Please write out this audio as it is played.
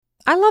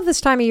I love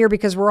this time of year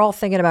because we're all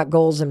thinking about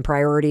goals and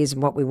priorities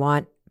and what we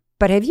want.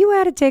 But have you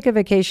added take a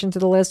vacation to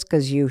the list?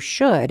 Because you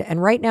should.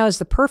 And right now is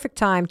the perfect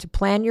time to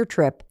plan your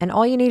trip. And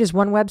all you need is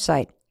one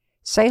website.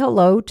 Say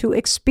hello to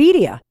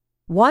Expedia.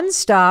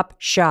 One-stop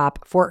shop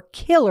for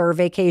killer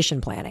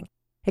vacation planning.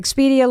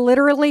 Expedia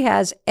literally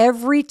has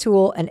every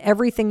tool and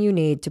everything you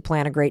need to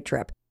plan a great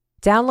trip.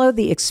 Download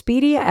the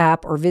Expedia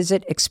app or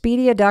visit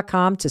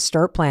Expedia.com to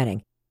start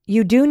planning.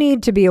 You do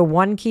need to be a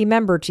One-Key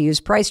member to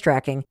use price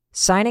tracking.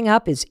 Signing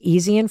up is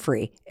easy and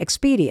free.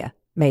 Expedia,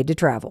 made to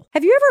travel.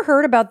 Have you ever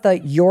heard about the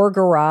Your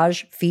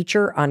Garage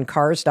feature on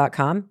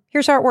Cars.com?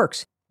 Here's how it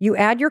works. You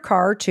add your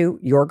car to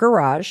Your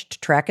Garage to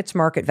track its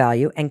market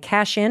value and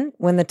cash in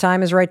when the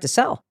time is right to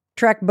sell.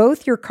 Track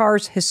both your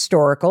car's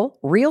historical,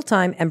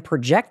 real-time, and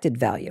projected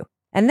value.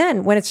 And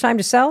then, when it's time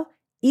to sell,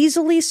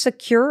 easily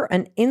secure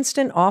an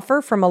instant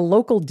offer from a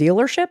local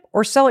dealership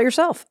or sell it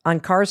yourself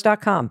on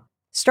Cars.com.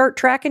 Start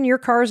tracking your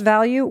car's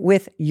value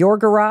with Your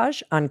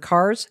Garage on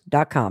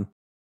Cars.com.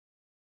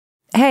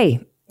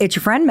 Hey, it's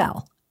your friend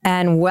Mel,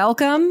 and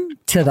welcome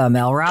to the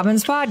Mel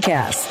Robbins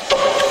Podcast.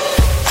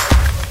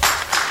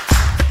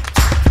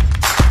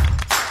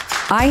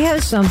 I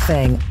have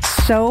something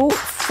so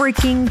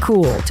freaking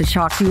cool to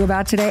talk to you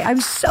about today. I'm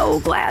so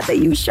glad that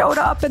you showed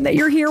up and that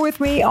you're here with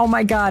me. Oh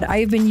my God, I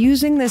have been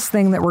using this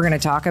thing that we're going to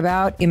talk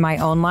about in my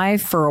own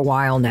life for a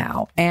while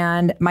now,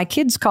 and my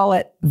kids call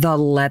it the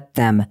let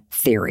them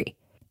theory.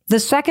 The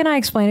second I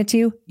explain it to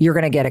you, you're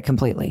going to get it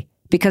completely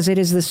because it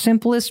is the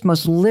simplest,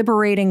 most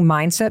liberating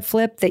mindset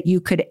flip that you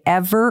could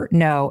ever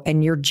know,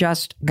 and you're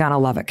just going to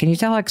love it. Can you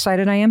tell how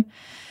excited I am?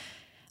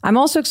 I'm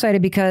also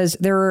excited because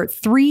there are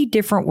 3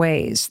 different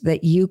ways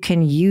that you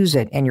can use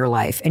it in your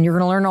life, and you're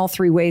going to learn all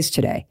 3 ways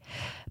today.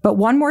 But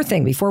one more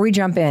thing before we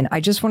jump in, I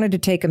just wanted to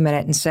take a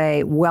minute and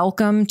say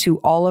welcome to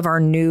all of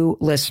our new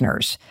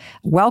listeners.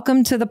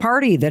 Welcome to the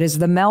party that is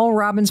the Mel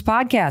Robbins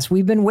Podcast.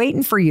 We've been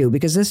waiting for you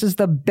because this is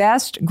the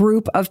best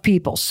group of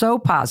people. So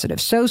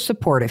positive, so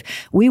supportive.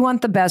 We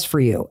want the best for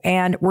you,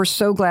 and we're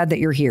so glad that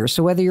you're here.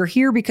 So whether you're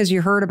here because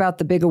you heard about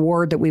the big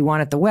award that we won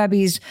at the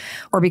Webbies,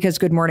 or because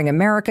Good Morning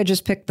America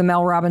just picked the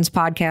Mel Robbins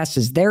Podcast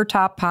as their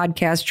top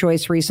podcast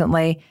choice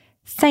recently,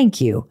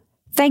 thank you.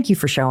 Thank you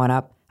for showing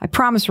up. I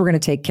promise we're going to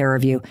take care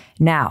of you.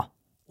 Now,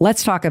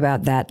 let's talk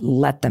about that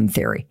let them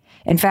theory.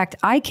 In fact,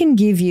 I can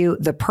give you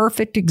the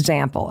perfect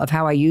example of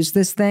how I use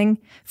this thing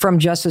from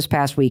just this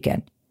past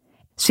weekend.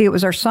 See, it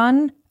was our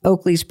son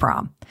Oakley's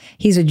prom.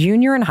 He's a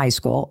junior in high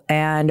school,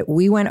 and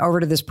we went over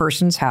to this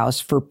person's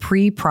house for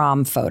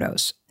pre-prom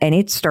photos, and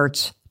it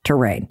starts to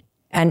rain.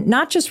 And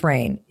not just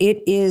rain,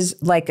 it is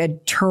like a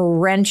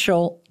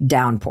torrential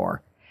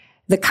downpour.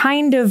 The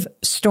kind of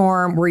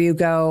storm where you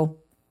go,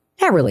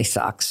 that really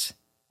sucks.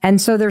 And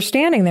so they're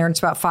standing there, and it's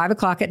about 5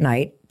 o'clock at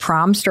night.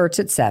 Prom starts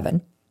at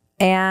 7,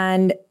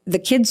 and the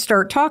kids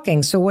start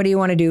talking. So what do you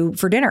want to do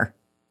for dinner?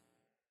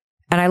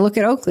 And I look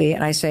at Oakley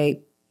and I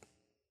say,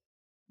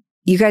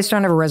 you guys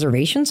don't have a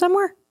reservation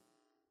somewhere?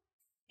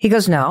 He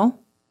goes, no.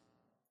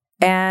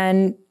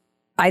 And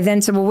I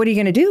then said, well, what are you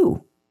going to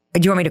do?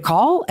 Do you want me to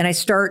call? And I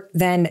start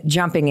then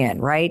jumping in,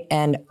 right?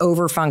 And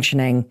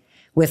over-functioning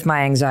with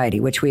my anxiety,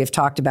 which we have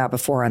talked about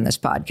before on this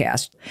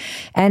podcast.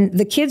 And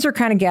the kids are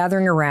kind of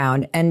gathering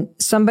around, and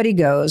somebody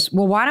goes,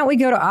 well, why don't we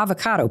go to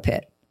Avocado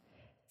Pit?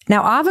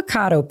 Now,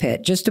 Avocado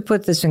Pit, just to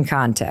put this in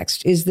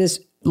context, is this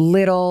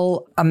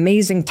little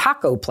amazing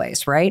taco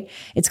place, right?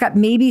 It's got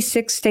maybe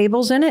 6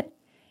 tables in it.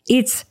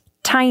 It's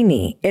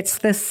tiny. It's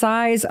the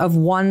size of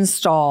one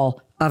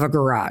stall of a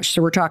garage.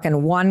 So we're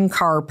talking 1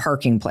 car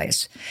parking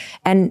place.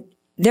 And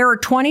there are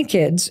 20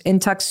 kids in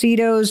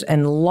tuxedos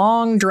and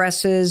long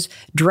dresses,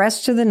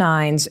 dressed to the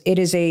nines. It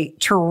is a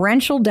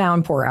torrential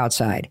downpour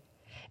outside.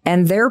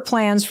 And their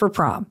plans for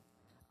prom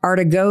are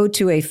to go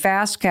to a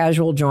fast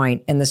casual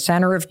joint in the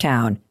center of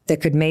town that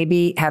could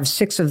maybe have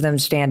 6 of them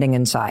standing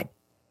inside.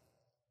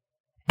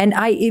 And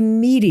I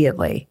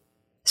immediately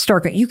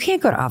start going, you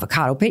can't go to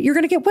Avocado Pit. You're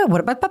going to get wet.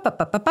 What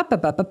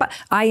about?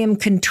 I am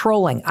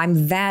controlling.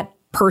 I'm that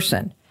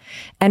person.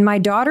 And my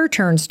daughter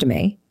turns to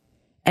me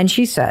and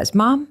she says,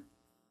 Mom,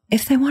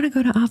 if they want to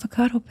go to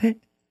Avocado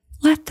Pit,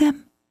 let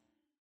them.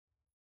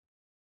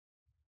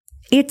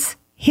 It's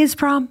his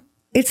prom.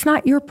 It's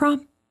not your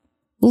prom.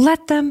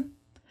 Let them.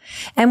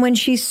 And when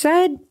she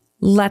said,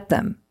 let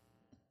them,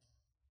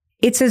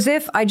 it's as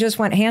if I just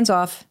went hands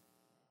off.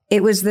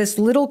 It was this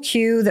little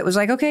cue that was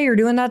like, okay, you're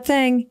doing that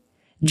thing.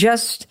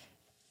 Just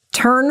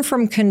turn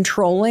from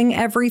controlling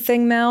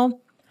everything, Mel,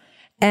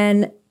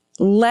 and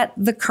let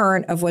the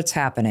current of what's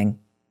happening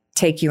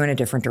take you in a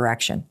different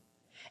direction.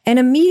 And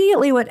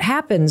immediately what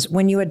happens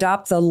when you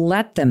adopt the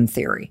let them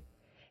theory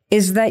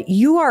is that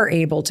you are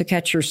able to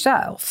catch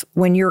yourself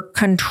when you're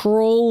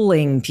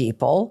controlling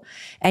people,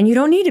 and you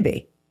don't need to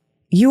be.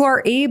 You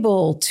are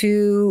able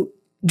to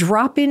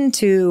drop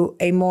into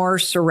a more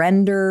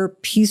surrender,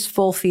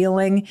 peaceful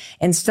feeling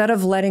instead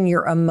of letting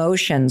your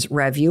emotions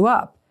rev you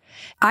up.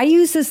 I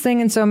use this thing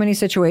in so many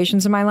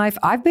situations in my life.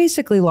 I've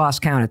basically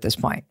lost count at this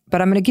point,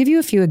 but I'm going to give you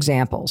a few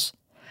examples.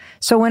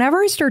 So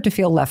whenever I start to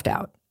feel left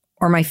out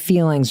or my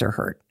feelings are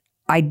hurt,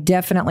 I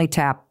definitely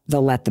tap the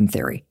let them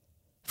theory.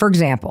 For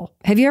example,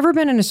 have you ever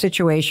been in a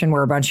situation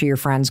where a bunch of your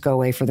friends go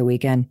away for the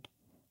weekend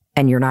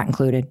and you're not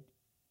included?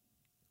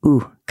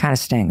 Ooh, kind of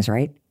stings,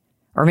 right?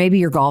 Or maybe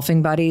your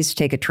golfing buddies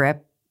take a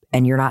trip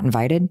and you're not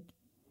invited.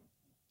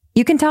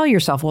 You can tell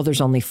yourself, well,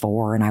 there's only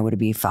 4 and I would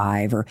be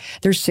 5, or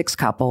there's 6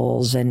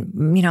 couples and,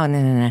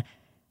 nah.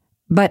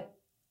 But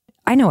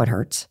I know it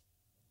hurts.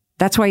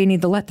 That's why you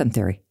need the let them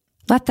theory.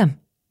 Let them.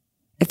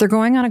 If they're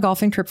going on a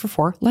golfing trip for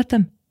 4, let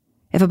them.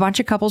 If a bunch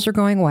of couples are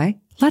going away,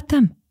 let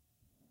them.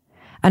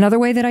 Another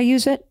way that I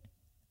use it,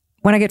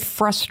 when I get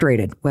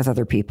frustrated with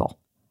other people,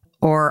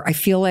 or I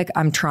feel like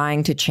I'm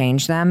trying to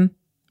change them,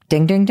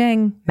 ding, ding,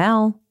 ding,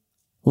 Mel,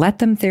 let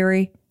them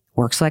theory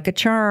works like a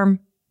charm,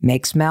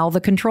 makes Mel the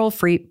control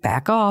freak,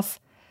 back off.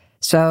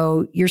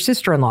 So your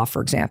sister-in-law,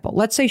 for example,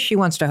 let's say she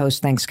wants to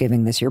host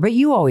Thanksgiving this year, but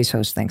you always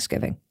host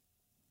Thanksgiving.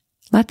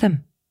 Let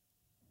them.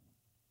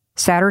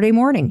 Saturday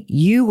morning,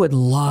 you would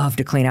love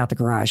to clean out the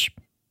garage,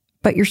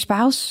 but your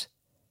spouse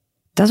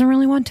doesn't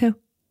really want to.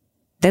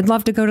 They'd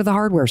love to go to the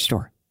hardware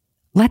store.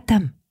 Let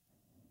them.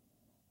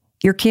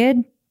 Your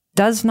kid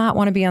does not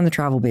want to be on the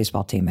travel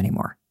baseball team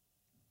anymore.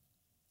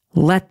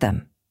 Let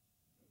them.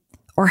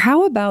 Or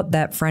how about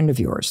that friend of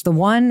yours, the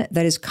one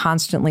that is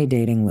constantly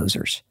dating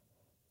losers?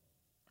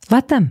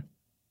 Let them.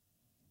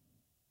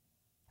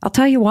 I'll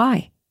tell you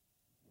why.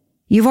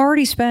 You've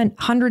already spent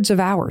hundreds of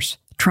hours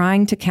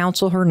trying to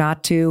counsel her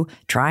not to,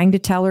 trying to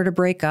tell her to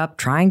break up,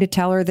 trying to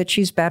tell her that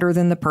she's better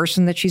than the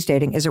person that she's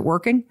dating. Is it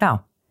working?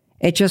 No.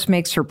 It just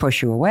makes her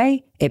push you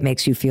away. It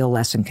makes you feel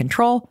less in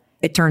control.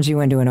 It turns you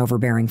into an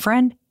overbearing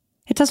friend.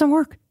 It doesn't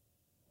work.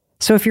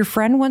 So if your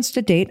friend wants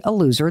to date a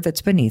loser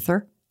that's beneath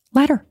her,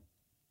 let her.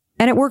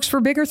 And it works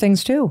for bigger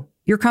things too.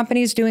 Your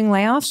company is doing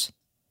layoffs.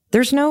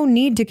 There's no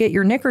need to get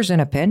your knickers in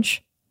a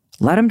pinch.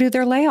 Let them do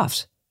their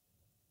layoffs.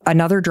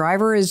 Another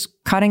driver is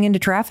cutting into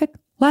traffic.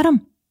 Let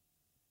them.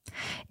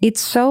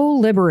 It's so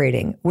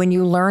liberating when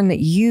you learn that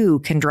you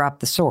can drop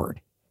the sword.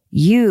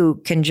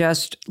 You can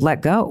just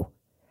let go.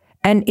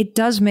 And it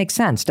does make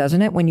sense,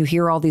 doesn't it? When you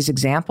hear all these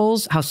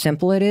examples, how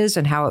simple it is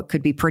and how it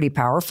could be pretty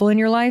powerful in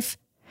your life.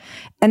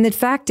 And the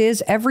fact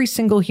is, every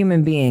single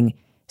human being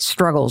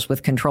struggles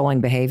with controlling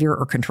behavior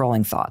or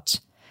controlling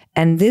thoughts.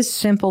 And this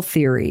simple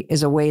theory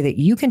is a way that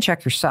you can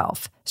check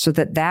yourself so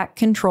that that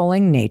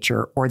controlling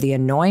nature or the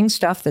annoying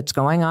stuff that's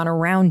going on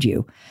around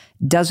you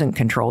doesn't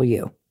control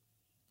you.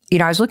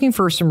 I was looking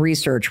for some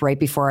research right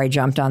before I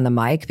jumped on the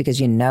mic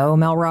because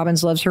Mel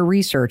Robbins loves her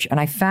research.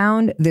 And I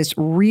found this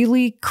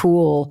really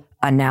cool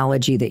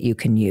analogy that you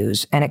can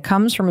use. And it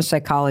comes from a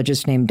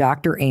psychologist named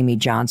Dr. Amy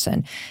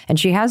Johnson. And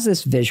she has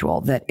this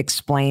visual that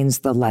explains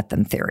the let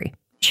them theory.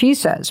 She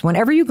says,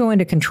 whenever you go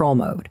into control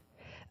mode,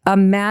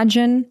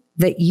 imagine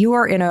that you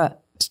are in a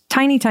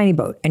tiny, tiny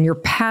boat and you're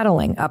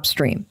paddling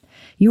upstream.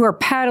 You are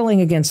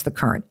paddling against the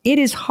current. It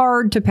is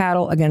hard to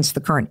paddle against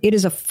the current. It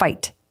is a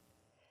fight.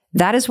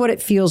 That is what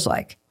it feels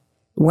like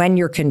when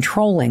you're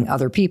controlling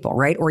other people,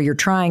 right? Or you're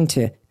trying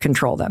to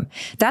control them.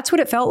 That's what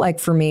it felt like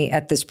for me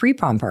at this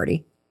pre-prom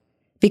party.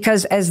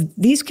 Because as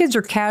these kids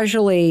are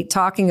casually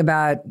talking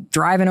about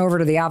driving over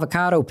to the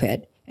avocado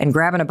pit and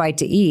grabbing a bite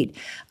to eat,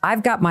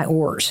 I've got my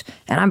oars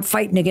and I'm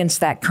fighting against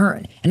that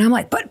current. And I'm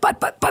like, but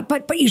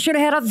you should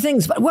have had other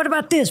things. But what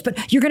about this?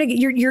 But you're going to get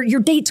your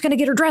date's going to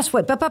get her dress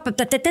wet. What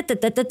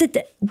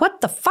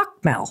the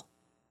fuck, Mel?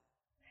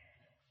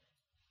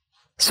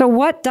 So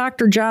what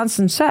Dr.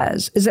 Johnson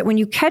says is that when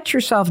you catch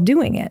yourself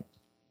doing it,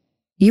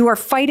 you are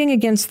fighting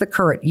against the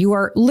current. You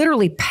are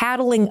literally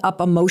paddling up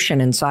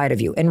emotion inside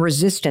of you and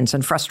resistance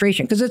and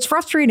frustration, because it's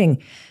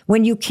frustrating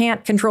when you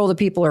can't control the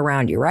people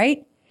around you,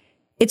 right?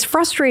 It's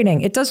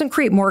frustrating. It doesn't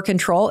create more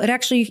control. It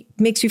actually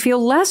makes you feel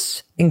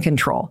less in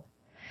control.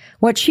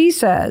 What she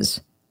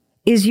says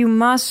is you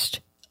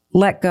must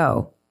let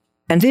go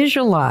and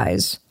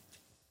visualize,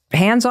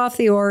 hands off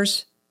the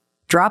oars,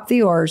 drop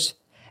the oars.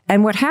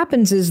 And what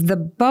happens is the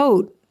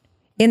boat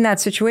in that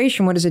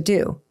situation, what does it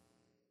do?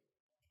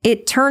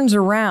 It turns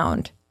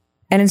around,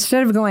 and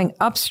instead of going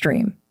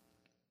upstream,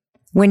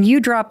 when you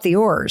drop the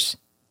oars,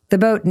 the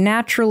boat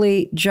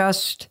naturally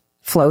just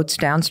floats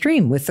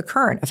downstream with the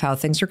current of how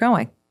things are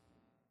going.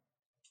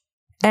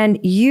 And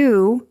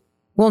you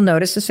will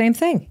notice the same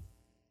thing.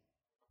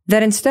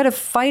 That instead of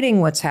fighting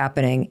what's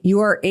happening,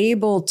 you are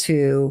able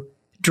to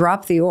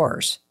drop the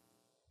oars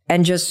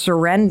and just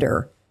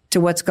surrender to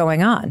what's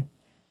going on,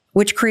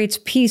 which creates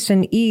peace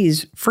and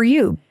ease for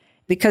you.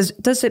 Because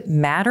does it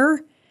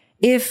matter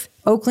if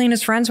Oakley and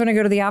his friends want to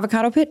go to the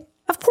avocado pit?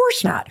 Of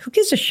course not. Who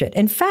gives a shit?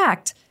 In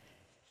fact,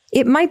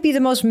 it might be the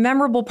most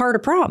memorable part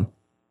of prom.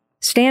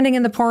 Standing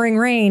in the pouring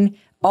rain,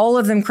 all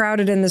of them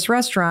crowded in this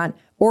restaurant,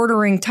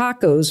 ordering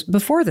tacos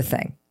before the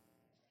thing.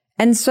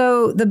 And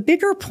so the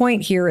bigger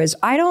point here is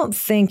I don't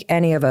think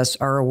any of us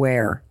are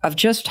aware of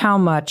just how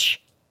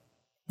much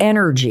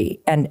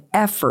energy and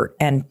effort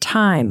and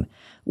time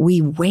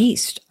we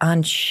waste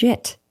on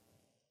shit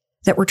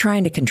that we're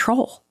trying to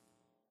control.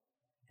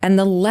 And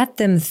the let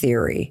them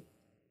theory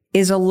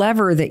is a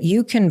lever that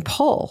you can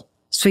pull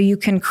so you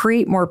can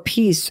create more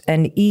peace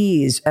and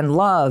ease and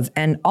love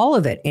and all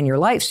of it in your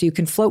life so you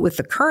can float with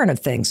the current of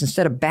things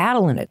instead of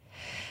battling it.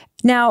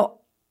 Now,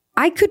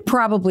 I could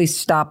probably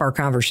stop our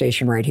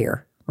conversation right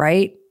here,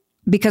 right?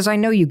 Because I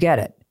know you get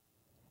it.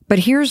 But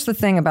here's the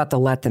thing about the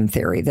let them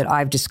theory that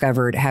I've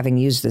discovered having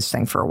used this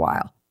thing for a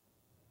while.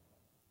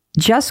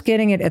 Just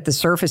getting it at the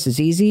surface is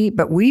easy,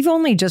 but we've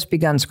only just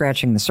begun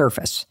scratching the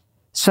surface.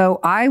 So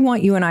I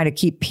want you and I to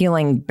keep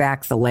peeling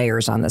back the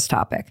layers on this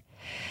topic.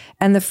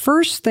 And the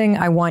first thing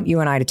I want you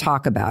and I to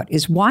talk about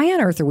is why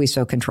on earth are we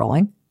so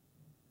controlling?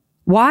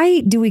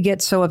 Why do we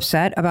get so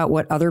upset about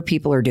what other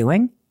people are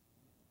doing?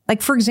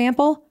 Like, for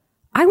example,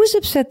 I was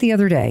upset the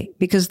other day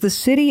because the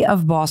city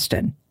of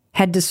Boston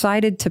had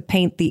decided to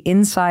paint the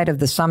inside of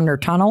the Sumner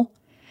Tunnel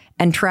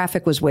and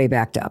traffic was way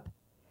backed up.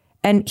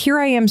 And here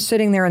I am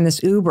sitting there in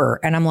this Uber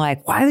and I'm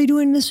like, why are they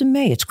doing this in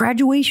May? It's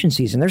graduation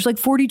season. There's like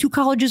 42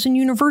 colleges and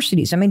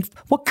universities. I mean,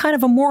 what kind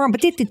of a moron?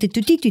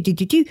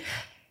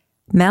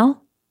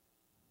 Mel,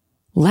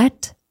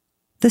 let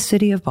the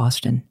city of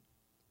Boston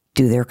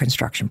do their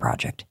construction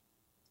project.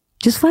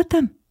 Just let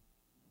them.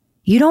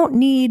 You don't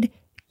need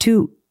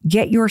to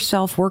get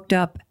yourself worked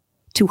up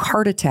to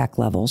heart attack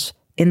levels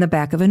in the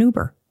back of an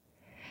Uber.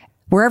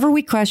 Wherever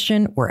we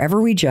question,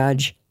 wherever we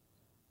judge,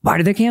 why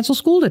did they cancel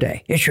school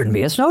today? It shouldn't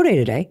be a snow day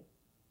today.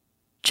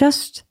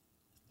 Just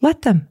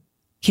let them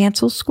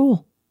cancel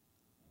school.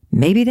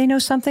 Maybe they know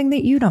something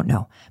that you don't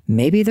know.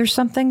 Maybe there's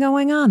something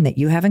going on that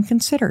you haven't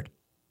considered.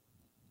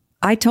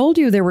 I told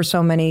you there were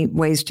so many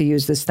ways to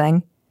use this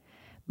thing,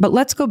 but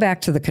let's go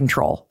back to the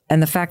control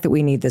and the fact that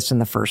we need this in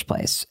the first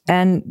place.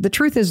 And the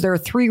truth is there are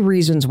 3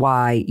 reasons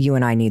why you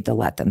and I need the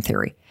let them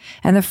theory.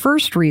 And the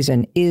first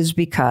reason is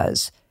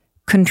because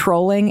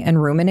controlling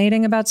and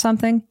ruminating about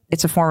something,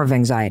 it's a form of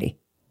anxiety.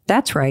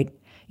 That's right.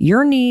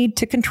 Your need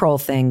to control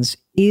things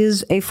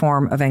is a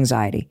form of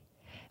anxiety.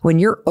 When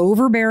you're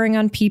overbearing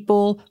on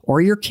people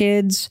or your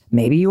kids,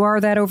 maybe you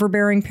are that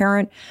overbearing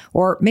parent,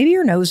 or maybe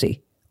you're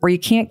nosy, or you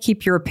can't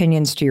keep your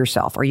opinions to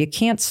yourself, or you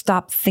can't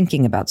stop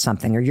thinking about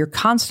something, or you're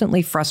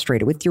constantly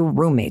frustrated with your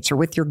roommates or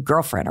with your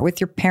girlfriend or with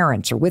your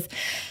parents or with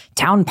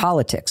town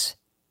politics.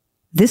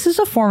 This is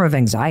a form of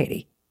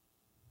anxiety.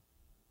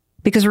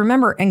 Because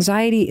remember,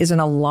 anxiety is an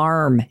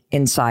alarm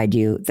inside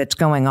you that's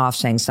going off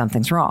saying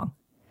something's wrong.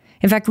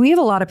 In fact, we have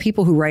a lot of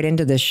people who write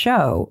into this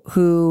show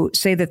who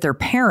say that their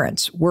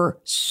parents were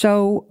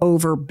so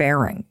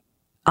overbearing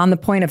on the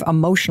point of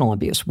emotional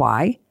abuse.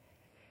 Why?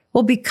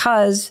 Well,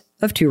 because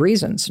of 2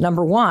 reasons.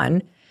 Number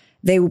one,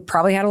 they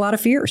probably had a lot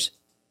of fears.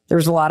 There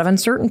was a lot of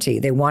uncertainty.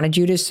 They wanted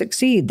you to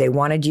succeed. They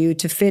wanted you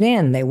to fit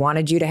in. They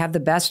wanted you to have the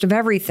best of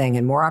everything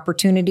and more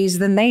opportunities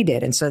than they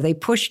did. And so they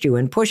pushed you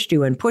and pushed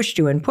you and pushed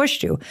you and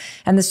pushed you.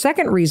 And the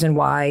second reason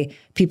why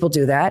people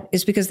do that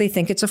is because they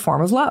think it's a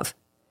form of love.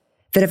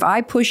 That if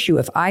I push you,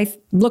 if I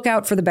look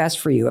out for the best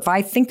for you, if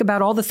I think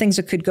about all the things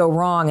that could go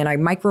wrong and I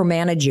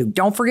micromanage you,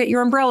 don't forget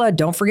your umbrella,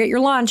 don't forget your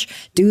lunch,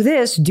 do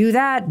this, do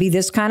that, be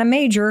this kind of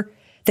major,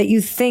 that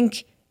you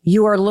think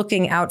you are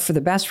looking out for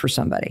the best for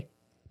somebody.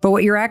 But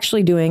what you're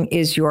actually doing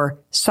is you're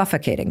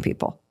suffocating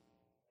people.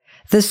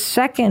 The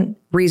second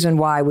reason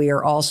why we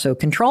are also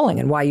controlling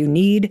and why you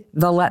need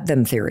the let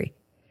them theory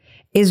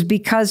is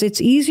because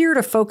it's easier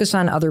to focus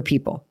on other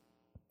people.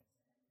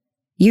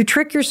 You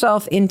trick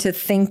yourself into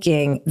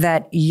thinking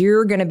that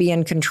you're going to be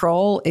in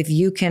control if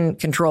you can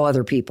control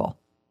other people.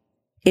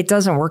 It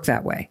doesn't work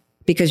that way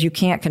because you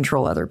can't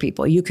control other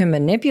people. You can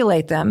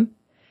manipulate them.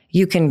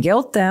 You can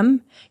guilt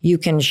them, you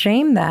can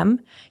shame them,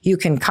 you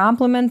can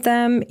compliment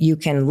them, you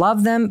can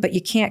love them, but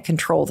you can't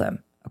control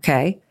them,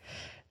 okay?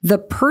 The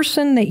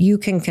person that you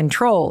can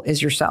control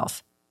is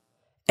yourself.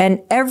 And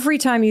every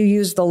time you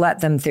use the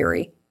let them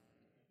theory,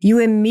 you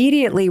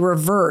immediately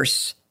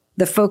reverse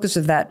the focus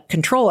of that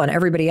control on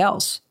everybody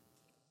else.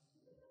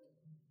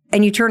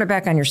 And you turn it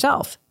back on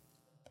yourself.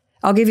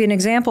 I'll give you an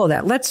example of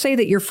that. Let's say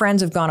that your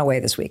friends have gone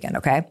away this weekend,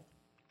 okay?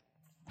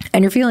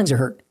 And your feelings are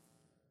hurt.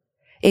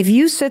 If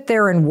you sit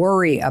there and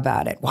worry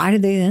about it, why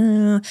did they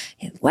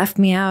it left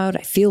me out?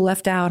 I feel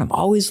left out. I'm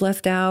always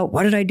left out.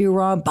 What did I do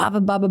wrong? Blah, blah,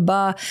 blah, blah,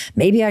 blah.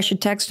 Maybe I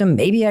should text them.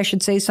 Maybe I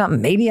should say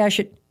something. Maybe I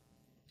should.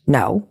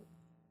 No.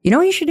 You know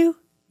what you should do?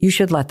 You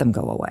should let them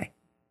go away.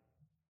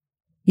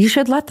 You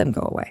should let them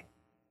go away.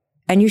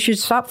 And you should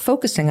stop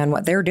focusing on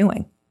what they're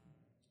doing.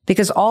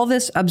 Because all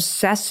this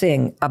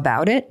obsessing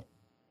about it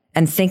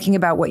and thinking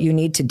about what you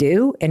need to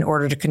do in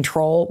order to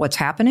control what's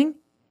happening,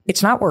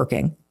 it's not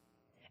working.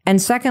 And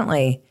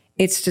secondly,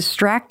 it's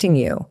distracting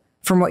you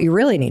from what you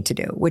really need to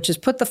do, which is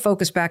put the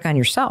focus back on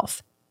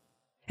yourself.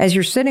 As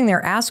you're sitting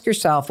there, ask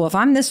yourself, well, if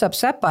I'm this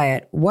upset by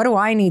it, what do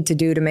I need to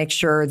do to make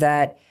sure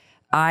that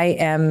I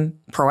am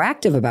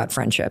proactive about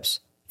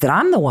friendships, that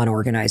I'm the one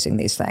organizing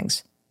these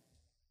things?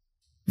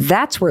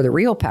 That's where the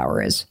real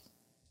power is.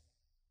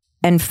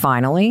 And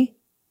finally,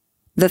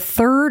 the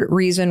third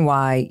reason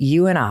why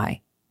you and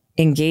I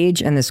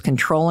engage in this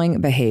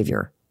controlling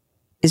behavior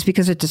is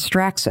because it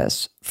distracts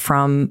us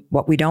from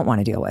what we don't want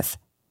to deal with.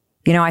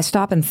 You know, I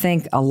stop and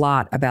think a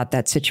lot about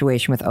that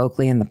situation with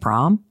Oakley and the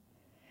prom.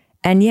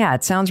 And yeah,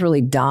 it sounds really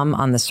dumb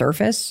on the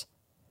surface,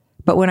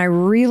 But when I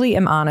really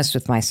am honest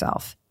with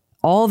myself,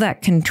 all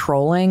that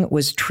controlling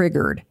was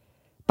triggered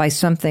by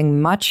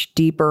something much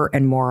deeper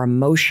and more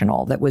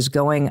emotional that was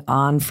going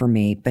on for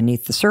me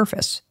beneath the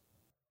surface.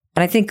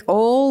 And I think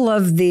all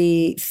of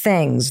the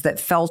things that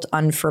felt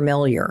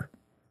unfamiliar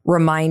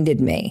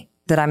reminded me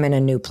that I'm in a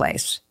new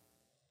place.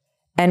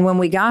 And when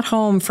we got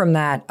home from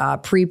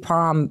that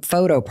pre-prom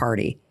photo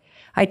party,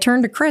 I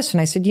turned to Chris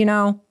and I said,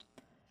 I'm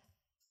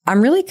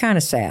really kind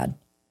of sad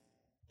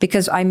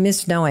because I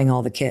miss knowing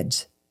all the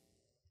kids.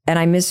 And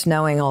I miss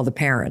knowing all the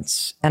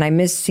parents. And I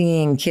miss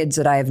seeing kids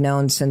that I have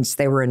known since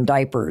they were in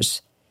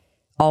diapers,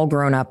 all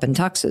grown up in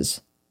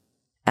tuxes.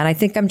 And I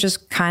think I'm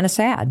just kind of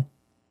sad.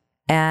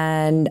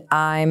 And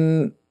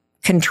I'm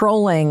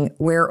controlling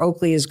where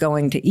Oakley is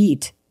going to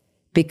eat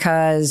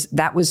because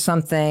that was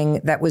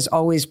something that was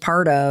always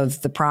part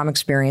of the prom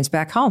experience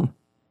back home.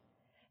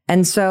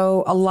 And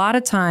so a lot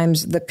of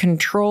times the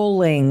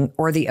controlling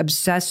or the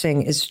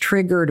obsessing is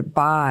triggered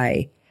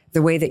by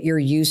the way that you're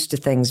used to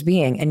things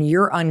being, and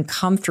you're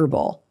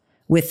uncomfortable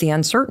with the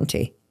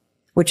uncertainty,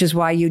 which is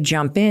why you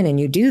jump in and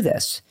you do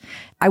this.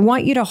 I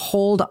want you to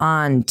hold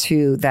on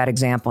to that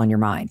example in your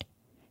mind,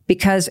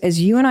 because as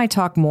you and I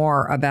talk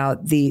more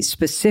about the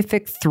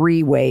specific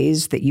 3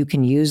 ways that you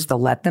can use the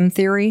let them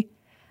theory,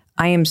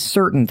 I am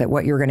certain that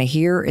what you're going to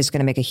hear is going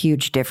to make a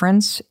huge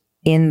difference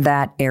in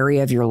that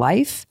area of your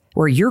life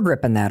where you're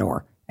gripping that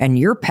oar and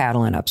you're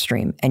paddling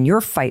upstream and you're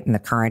fighting the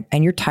current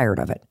and you're tired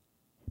of it.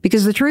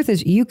 Because the truth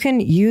is, you can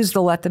use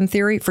the let them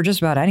theory for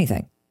just about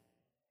anything.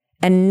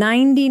 And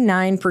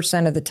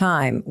 99% of the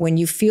time, when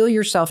you feel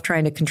yourself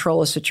trying to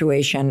control a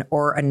situation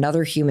or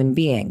another human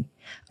being,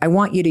 I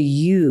want you to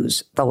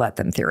use the let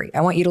them theory.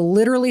 I want you to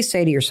literally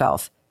say to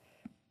yourself,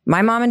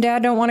 my mom and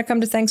dad don't want to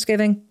come to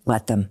Thanksgiving.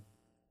 Let them.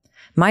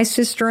 My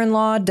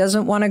sister-in-law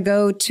doesn't want to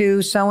go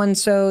to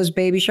so-and-so's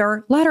baby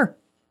shower. Let her.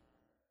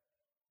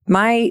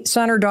 My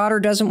son or daughter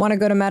doesn't want to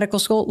go to medical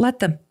school. Let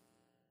them.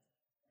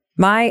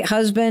 My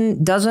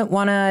husband doesn't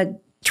want to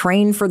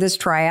train for this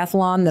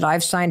triathlon that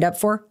I've signed up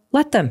for.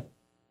 Let them.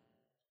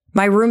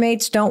 My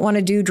roommates don't want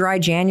to do dry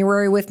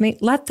January with me.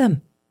 Let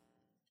them.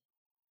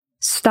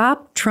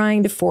 Stop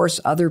trying to force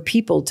other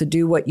people to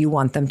do what you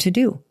want them to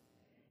do.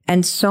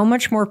 And so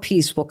much more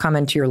peace will come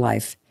into your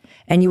life.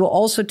 And you will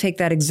also take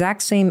that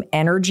exact same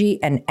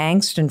energy and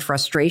angst and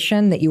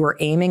frustration that you were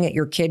aiming at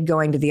your kid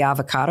going to the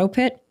avocado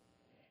pit,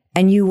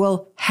 and you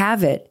will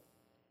have it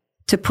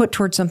to put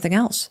towards something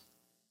else.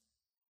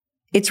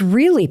 It's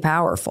really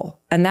powerful.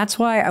 And that's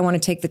why I want to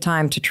take the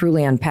time to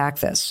truly unpack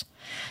this.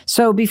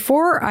 So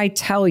before I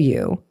tell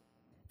you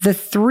the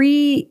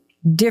 3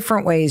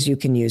 different ways you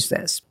can use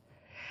this,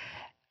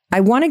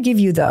 I want to give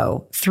you,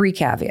 though, 3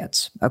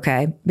 caveats,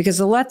 okay? Because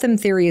the let them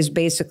theory is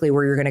basically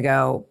where you're going to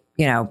go,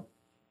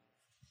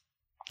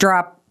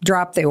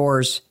 drop the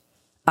oars.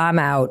 I'm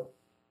out.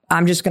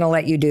 I'm just going to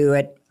let you do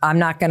it. I'm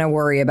not going to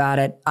worry about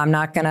it. I'm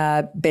not going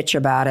to bitch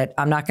about it.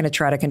 I'm not going to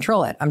try to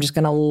control it. I'm just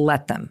going to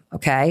let them,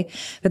 okay?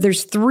 But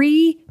there's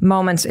 3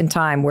 moments in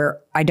time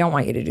where I don't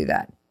want you to do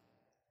that,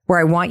 where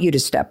I want you to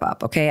step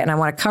up, okay? And I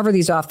want to cover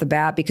these off the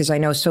bat because I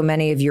know so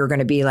many of you are going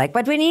to be like,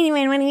 but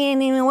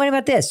what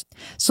about this?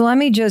 So let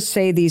me just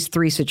say these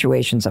 3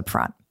 situations up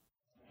front.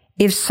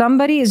 If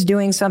somebody is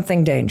doing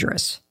something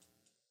dangerous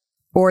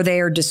or they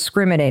are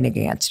discriminating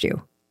against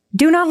you,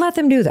 do not let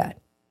them do that.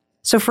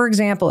 So, for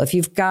example, if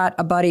you've got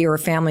a buddy or a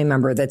family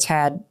member that's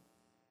had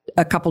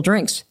a couple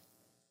drinks,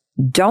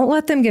 don't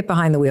let them get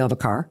behind the wheel of a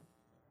car.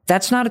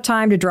 That's not a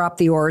time to drop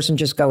the oars and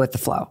just go with the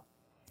flow.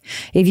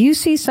 If you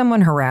see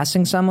someone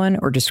harassing someone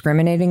or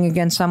discriminating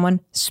against someone,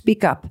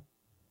 speak up.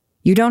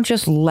 You don't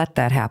just let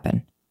that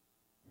happen.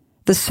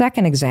 The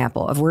second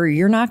example of where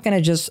you're not going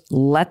to just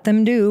let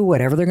them do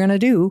whatever they're going to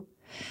do,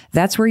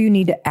 that's where you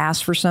need to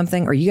ask for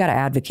something or you got to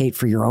advocate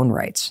for your own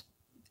rights.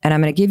 And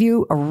I'm going to give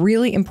you a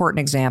really important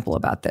example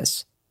about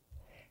this.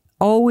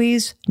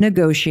 Always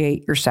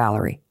negotiate your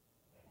salary.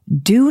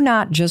 Do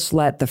not just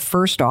let the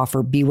first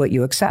offer be what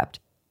you accept.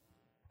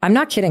 I'm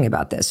not kidding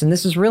about this. And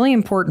this is really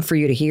important for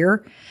you to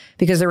hear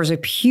because there was a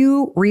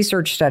Pew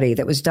Research study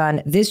that was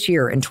done this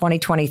year in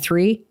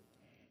 2023.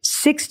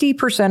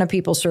 60% of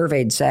people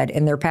surveyed said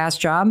in their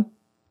past job,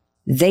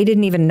 they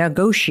didn't even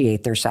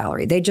negotiate their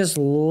salary. They just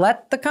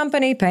let the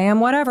company pay them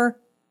whatever.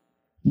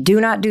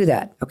 Do not do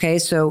that, okay?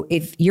 So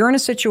if you're in a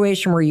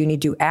situation where you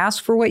need to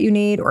ask for what you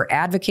need or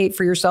advocate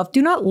for yourself, do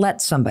not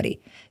let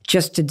somebody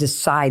just to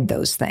decide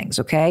those things,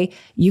 okay?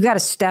 You got to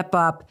step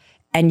up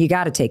and you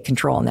got to take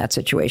control in that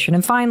situation.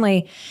 And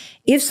finally,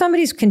 if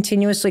somebody's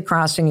continuously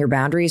crossing your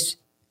boundaries,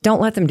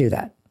 don't let them do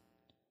that.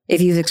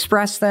 If you've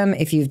expressed them,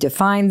 if you've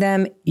defined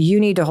them, you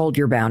need to hold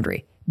your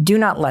boundary. Do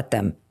not let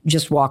them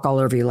just walk all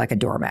over you like a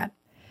doormat.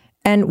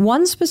 And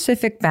one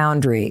specific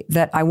boundary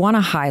that I want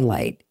to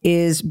highlight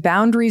is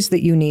boundaries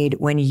that you need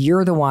when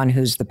you're the one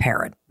who's the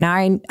parent.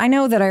 Now, I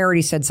know that I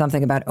already said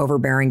something about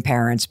overbearing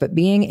parents, but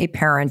being a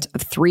parent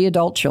of 3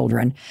 adult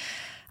children,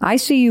 I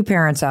see you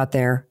parents out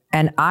there,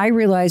 and I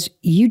realize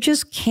you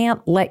just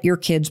can't let your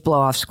kids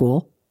blow off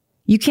school.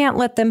 You can't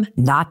let them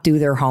not do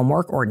their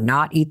homework or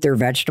not eat their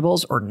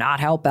vegetables or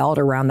not help out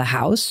around the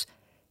house.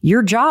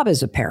 Your job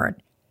as a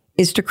parent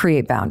is to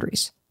create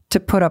boundaries, to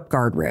put up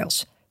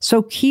guardrails.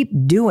 So keep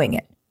doing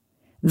it.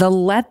 The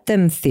let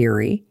them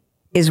theory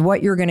is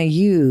what you're going to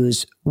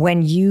use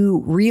when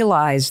you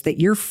realize that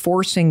you're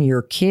forcing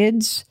your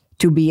kids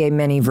to be a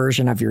mini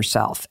version of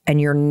yourself and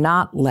you're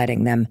not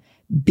letting them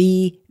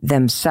be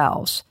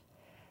themselves.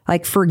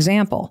 Like, for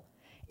example,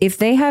 if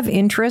they have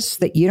interests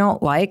that you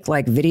don't like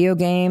video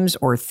games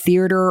or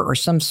theater or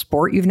some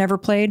sport you've never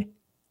played,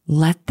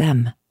 let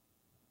them.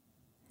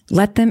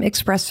 Let them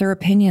express their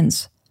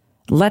opinions.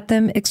 Let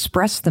them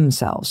express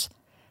themselves.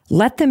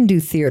 Let them do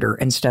theater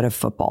instead of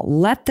football.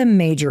 Let them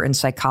major in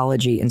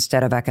psychology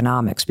instead of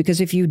economics. Because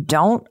if you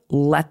don't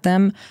let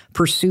them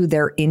pursue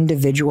their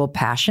individual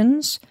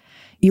passions,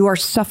 you are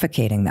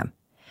suffocating them.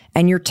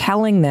 And you're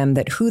telling them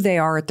that who they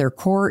are at their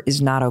core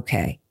is not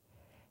okay.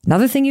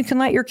 Another thing you can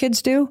let your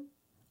kids do,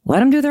 let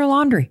them do their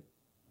laundry.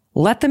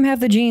 Let them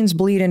have the jeans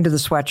bleed into the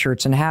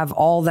sweatshirts and have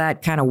all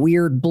that kind of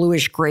weird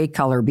bluish gray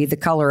color be the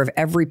color of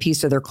every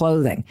piece of their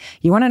clothing.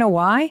 You want to know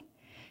why?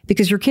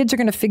 Because your kids are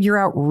going to figure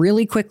out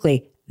really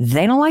quickly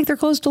they don't like their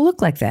clothes to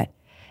look like that.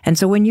 And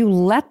so when you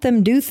let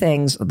them do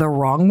things the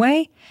wrong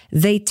way,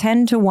 they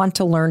tend to want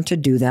to learn to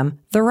do them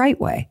the right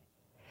way.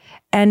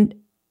 And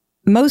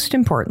most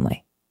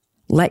importantly,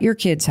 let your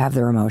kids have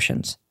their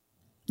emotions.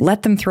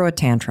 Let them throw a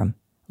tantrum.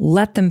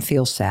 Let them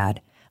feel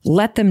sad.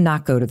 Let them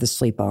not go to the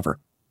sleepover.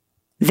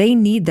 They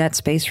need that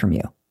space from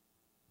you.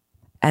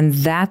 And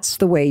that's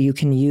the way you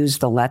can use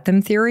the let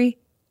them theory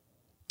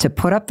to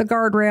put up the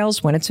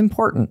guardrails when it's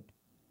important,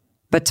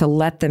 but to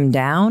let them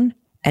down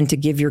and to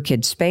give your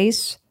kids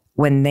space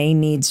when they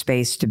need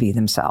space to be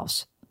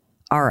themselves.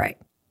 All right.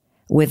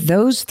 With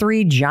those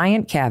 3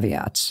 giant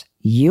caveats,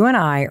 you and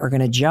I are going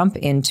to jump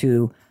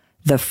into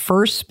the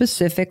first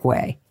specific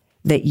way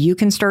that you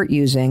can start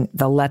using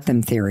the let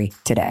them theory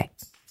today.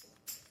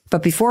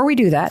 But before we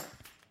do that,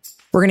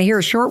 we're going to hear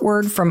a short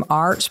word from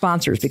our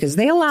sponsors because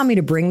they allow me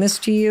to bring this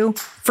to you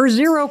for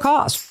 0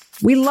 cost.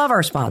 We love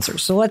our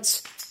sponsors. So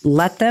let's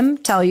let them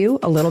tell you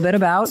a little bit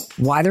about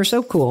why they're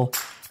so cool.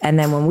 And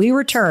then when we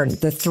return,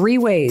 the 3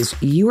 ways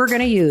you are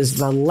going to use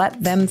the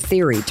let them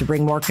theory to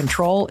bring more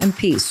control and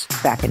peace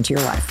back into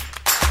your life.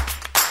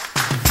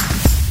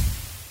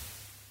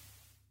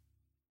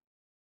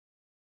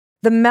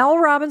 The Mel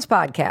Robbins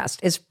podcast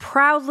is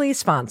proudly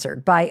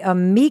sponsored by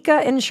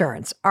Amica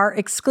Insurance, our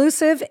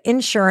exclusive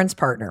insurance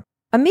partner.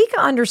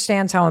 Amica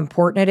understands how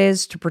important it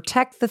is to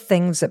protect the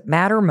things that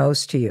matter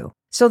most to you.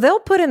 So they'll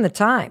put in the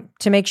time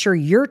to make sure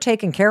you're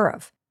taken care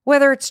of,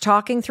 whether it's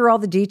talking through all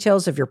the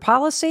details of your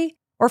policy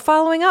or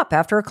following up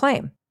after a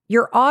claim.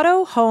 Your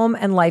auto, home,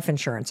 and life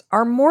insurance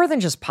are more than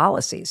just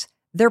policies.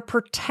 They're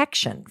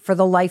protection for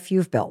the life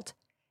you've built.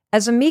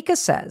 As Amica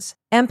says,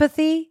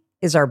 empathy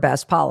is our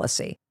best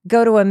policy.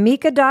 Go to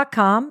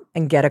amica.com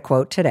and get a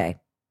quote today.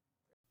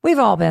 We've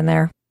all been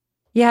there.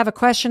 You have a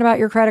question about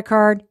your credit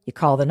card, you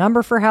call the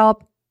number for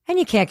help, and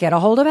you can't get a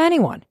hold of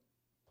anyone.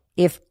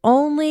 If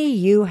only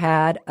you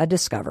had a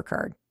Discover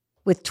card.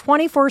 With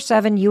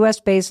 24/7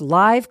 US-based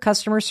live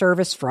customer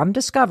service from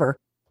Discover,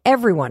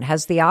 everyone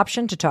has the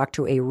option to talk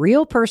to a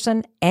real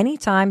person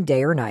anytime,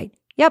 day or night.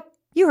 Yep,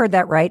 you heard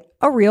that right,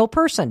 a real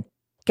person.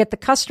 Get the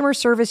customer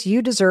service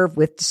you deserve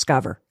with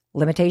Discover.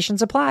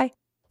 Limitations apply.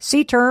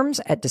 See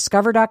terms at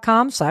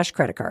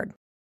discover.com/creditcard.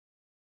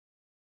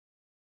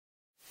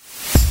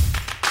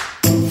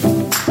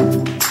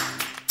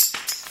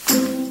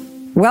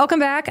 Welcome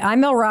back.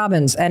 I'm Mel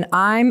Robbins, and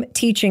I'm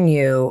teaching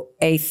you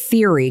a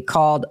theory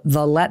called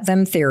the let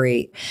them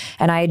theory.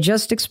 And I had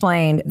just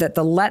explained that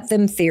the let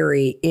them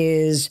theory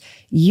is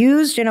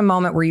used in a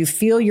moment where you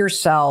feel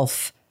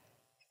yourself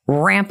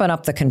ramping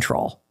up the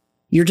control.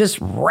 You're just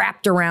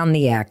wrapped around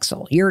the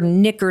axle. Your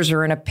knickers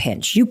are in a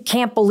pinch. You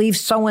can't believe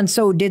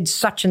so-and-so did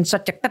such and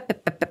such,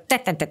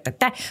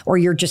 or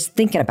you're just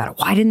thinking about it.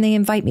 Why didn't they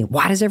invite me?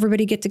 Why does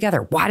everybody get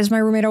together? Why does my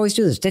roommate always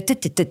do this?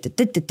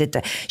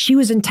 She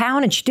was in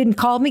town and she didn't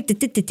call me.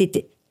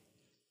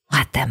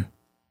 Let them.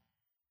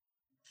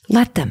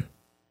 Let them.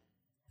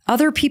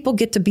 Other people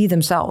get to be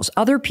themselves.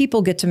 Other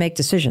people get to make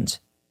decisions.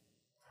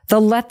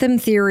 The let them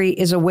theory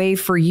is a way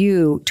for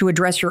you to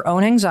address your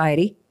own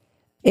anxiety.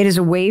 It is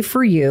a way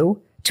for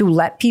you to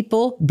let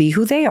people be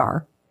who they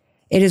are.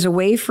 It is a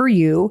way for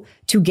you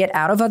to get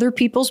out of other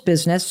people's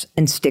business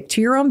and stick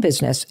to your own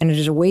business. And it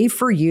is a way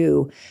for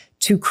you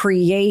to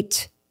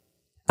create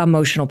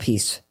emotional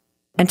peace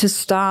and to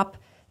stop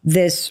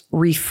this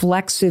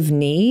reflexive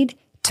need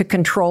to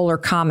control or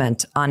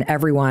comment on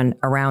everyone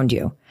around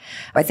you.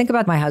 I think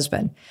about my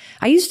husband.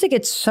 I used to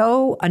get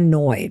so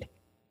annoyed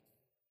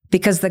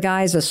because the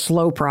guy's a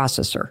slow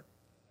processor.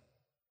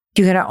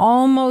 You can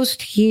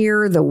almost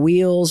hear the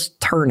wheels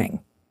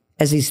turning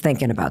as he's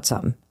thinking about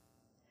something.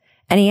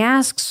 And he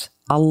asks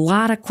a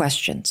lot of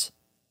questions.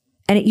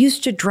 And it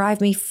used to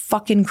drive me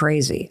fucking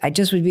crazy. I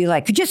just would be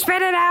like, could you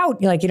spit it out?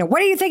 You're like,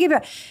 what are you thinking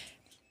about?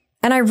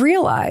 And I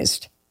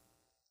realized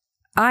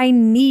I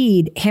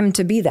need him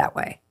to be that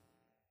way.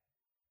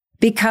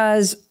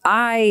 because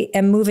I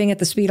am moving at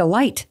the speed of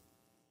light.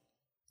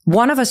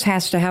 One of us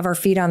has to have our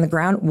feet on the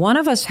ground. One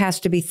of us has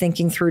to be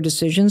thinking through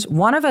decisions.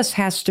 One of us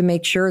has to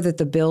make sure that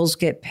the bills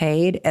get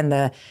paid and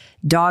the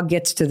dog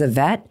gets to the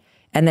vet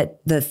and that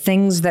the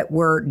things that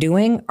we're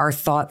doing are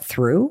thought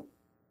through.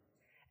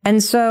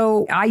 And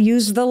so I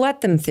use the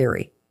let them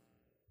theory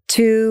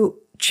to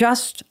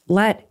just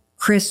let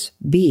Chris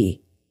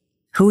be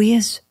who he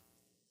is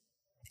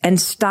and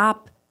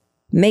stop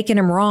making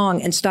him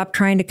wrong and stop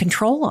trying to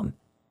control him.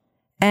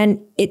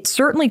 And it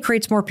certainly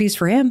creates more peace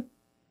for him.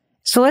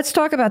 So let's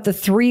talk about the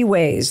 3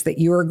 ways that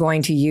you are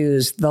going to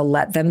use the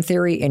let them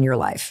theory in your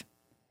life.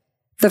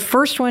 The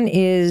first one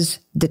is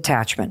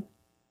detachment.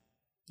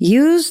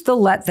 Use the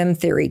let them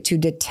theory to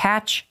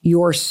detach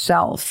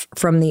yourself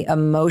from the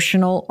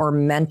emotional or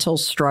mental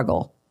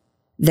struggle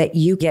that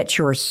you get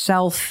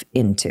yourself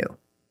into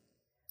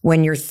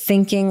when you're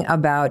thinking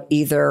about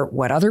either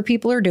what other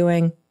people are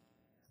doing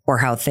or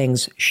how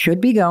things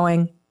should be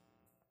going.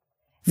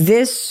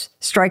 This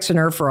strikes a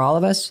nerve for all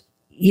of us.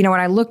 You know, when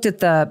I looked at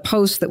the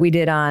post that we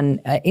did on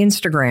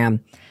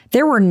Instagram,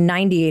 there were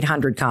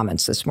 9,800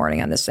 comments this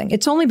morning on this thing.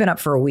 It's only been up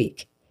for a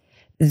week.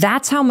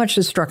 That's how much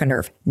this struck a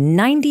nerve.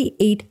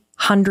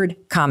 9,800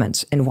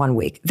 comments in 1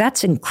 week.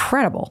 That's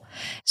incredible.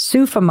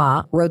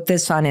 Sufama wrote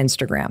this on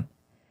Instagram.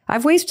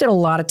 I've wasted a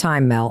lot of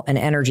time, Mel, and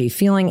energy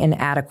feeling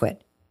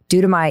inadequate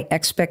due to my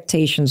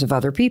expectations of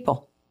other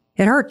people.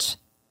 It hurts.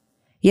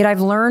 Yet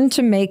I've learned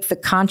to make the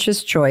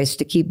conscious choice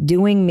to keep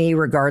doing me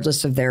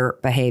regardless of their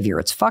behavior.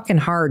 It's fucking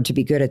hard to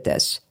be good at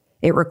this.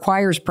 It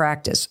requires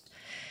practice.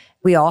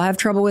 We all have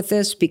trouble with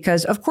this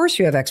because, of course,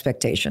 you have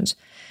expectations.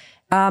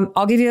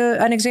 I'll give you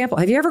an example.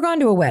 Have you ever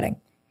gone to a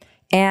wedding?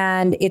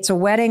 And it's a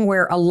wedding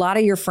where a lot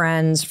of your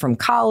friends from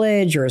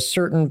college or a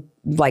certain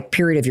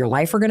period of your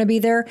life are going to be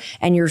there.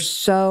 And you're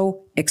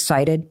so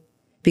excited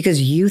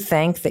because you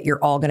think that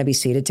you're all going to be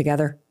seated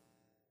together.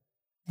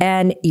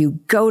 And you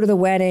go to the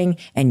wedding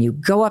and you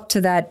go up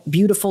to that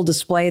beautiful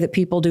display that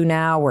people do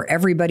now where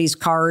everybody's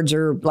cards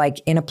are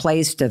in a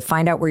place to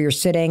find out where you're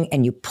sitting.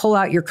 And you pull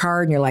out your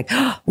card and you're like,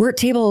 oh, we're at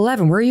table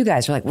 11. Where are you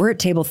guys? You're like, we're at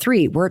table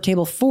 3. We're at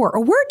table 4.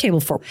 Or we're at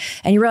table 4.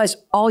 And you realize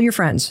all your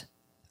friends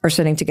are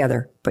sitting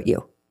together but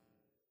you.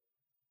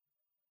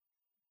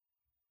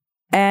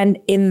 And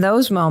in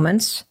those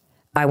moments,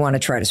 I want to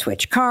try to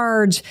switch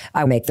cards.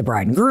 I make the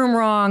bride and groom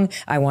wrong.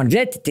 I want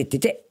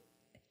to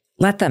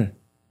let them.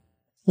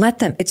 Let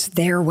them. It's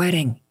their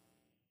wedding.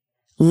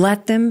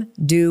 Let them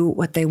do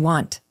what they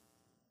want.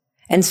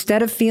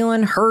 Instead of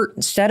feeling hurt,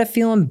 instead of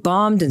feeling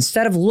bummed,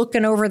 instead of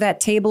looking over that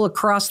table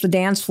across the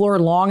dance floor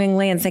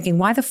longingly and thinking,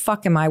 why the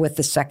fuck am I with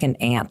the second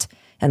aunt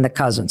and the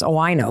cousins? Oh,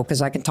 I know,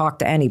 because I can talk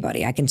to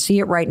anybody. I can see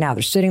it right now.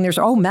 They're sitting there.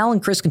 Oh, Mel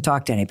and Chris can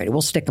talk to anybody.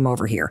 We'll stick them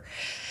over here.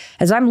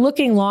 As I'm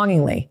looking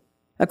longingly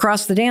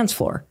across the dance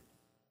floor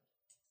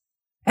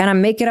and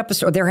I'm making up a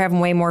story, they're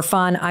having way more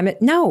fun.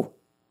 No,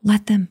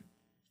 let them.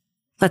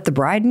 Let the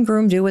bride and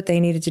groom do what they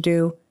needed to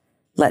do.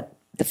 Let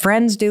the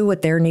friends do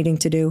what they're needing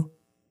to do.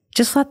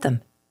 Just let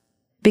them.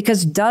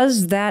 Because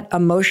does that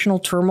emotional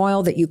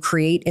turmoil that you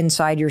create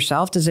inside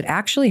yourself, does it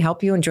actually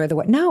help you enjoy the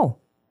wedding? No.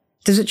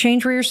 Does it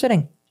change where you're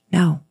sitting?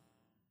 No.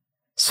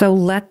 So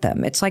let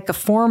them. It's like a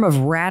form of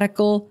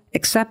radical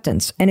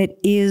acceptance, and it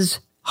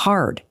is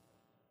hard.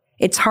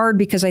 It's hard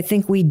because I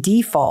think we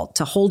default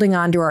to holding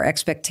on to our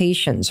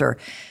expectations or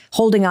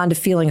holding on to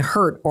feeling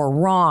hurt or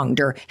wronged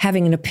or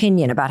having an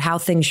opinion about how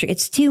things should.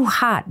 It's too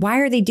hot. Why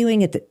are they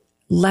doing it?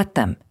 Let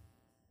them.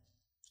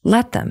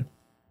 Let them.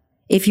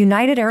 If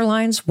United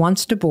Airlines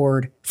wants to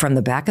board from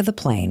the back of the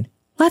plane,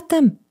 let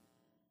them.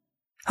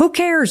 Who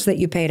cares that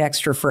you paid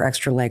extra for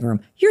extra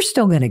legroom? You're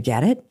still going to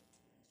get it.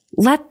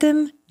 Let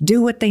them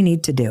do what they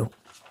need to do.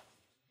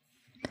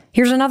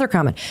 Here's another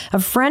comment.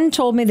 A friend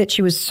told me that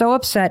she was so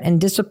upset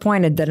and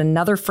disappointed that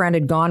another friend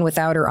had gone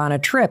without her on a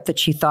trip that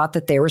she thought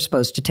that they were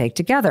supposed to take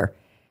together.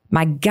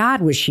 My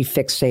God, was she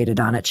fixated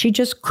on it. She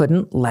just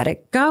couldn't let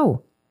it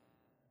go.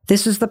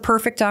 This is the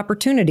perfect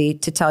opportunity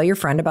to tell your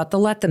friend about the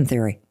let them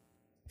theory.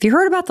 Have you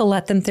heard about the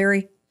let them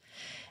theory?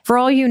 For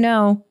all you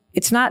know,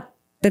 it's not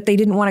that they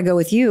didn't want to go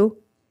with you.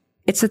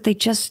 It's that they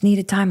just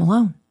needed time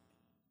alone.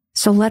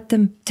 So let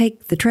them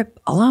take the trip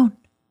alone.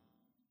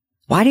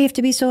 Why do you have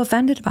to be so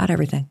offended about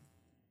everything?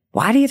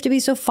 Why do you have to be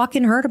so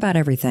fucking hurt about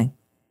everything?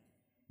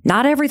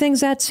 Not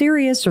everything's that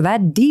serious or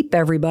that deep,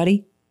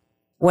 everybody.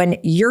 When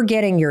you're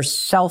getting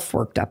yourself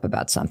worked up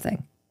about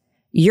something,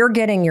 you're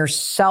getting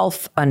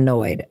yourself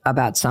annoyed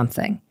about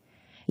something,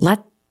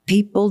 let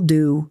people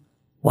do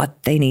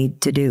what they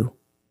need to do.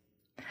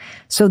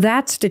 So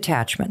that's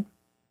detachment.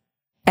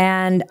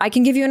 And I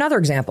can give you another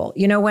example.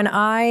 You know, when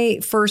I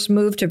first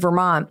moved to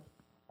Vermont,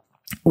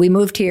 we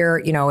moved here,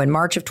 in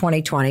March of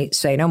 2020,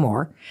 say no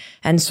more.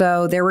 And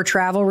so there were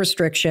travel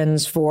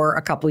restrictions for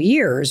a couple of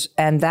years,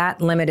 and that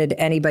limited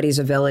anybody's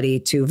ability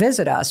to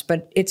visit us.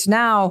 But it's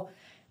now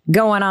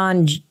going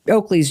on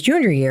Oakley's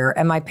junior year,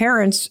 and my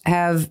parents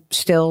have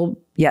still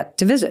yet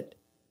to visit.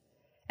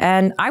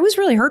 And I was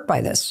really hurt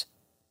by this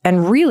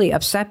and really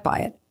upset by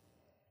it.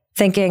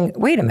 thinking,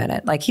 wait a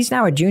minute, like he's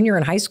now a junior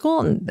in high school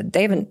and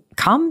they haven't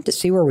come to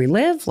see where we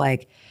live.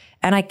 Like,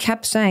 and I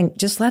kept saying,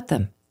 just let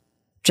them.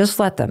 Just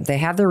let them. They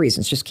have their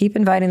reasons. Just keep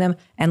inviting them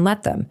and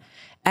let them.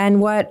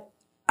 And what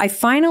I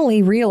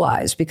finally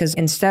realized, because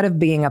instead of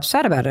being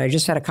upset about it, I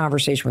just had a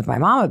conversation with my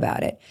mom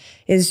about it,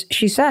 is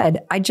she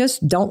said, I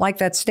just don't like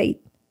that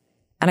state.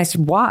 And I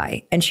said,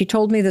 why? And she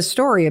told me the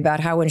story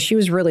about how when she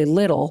was really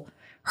little,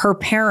 her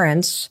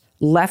parents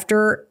left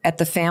her at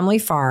the family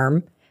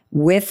farm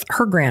with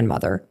her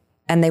grandmother,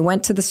 and they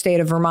went to the state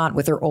of Vermont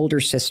with her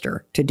older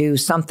sister to do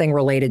something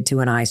related to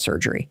an eye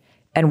surgery.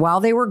 And while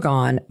they were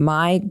gone,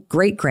 my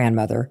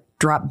great-grandmother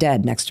dropped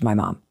dead next to my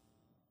mom.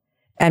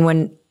 And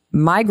when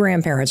my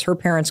grandparents, her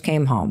parents,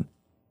 came home,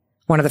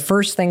 one of the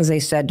first things they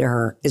said to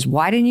her is,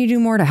 why didn't you do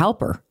more to help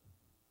her?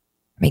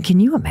 I mean,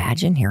 can you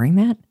imagine hearing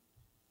that?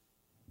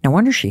 No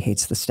wonder she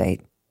hates the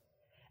state.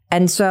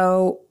 And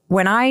so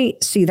when I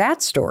see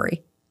that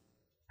story,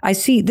 I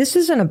see this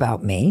isn't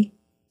about me.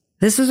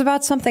 This is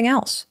about something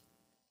else.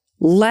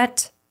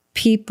 Let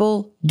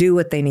people do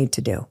what they need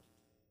to do.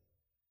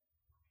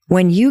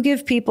 When you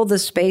give people the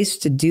space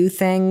to do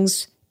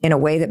things in a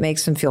way that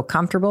makes them feel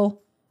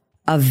comfortable,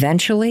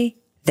 eventually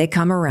they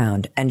come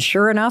around. And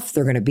sure enough,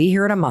 they're going to be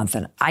here in a month,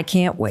 and I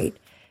can't wait.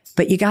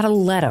 But you got to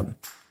let them.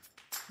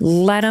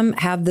 Let them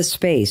have the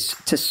space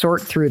to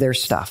sort through their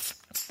stuff.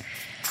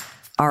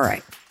 All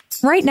right.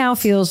 Right now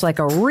feels like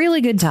a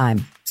really good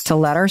time to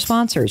let our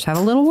sponsors have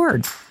a little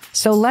word.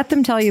 So let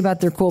them tell you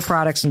about their cool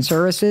products and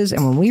services.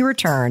 And when we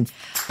return,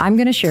 I'm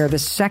going to share the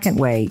second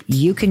way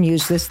you can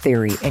use this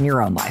theory in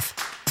your own life.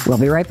 We'll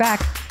be right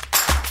back.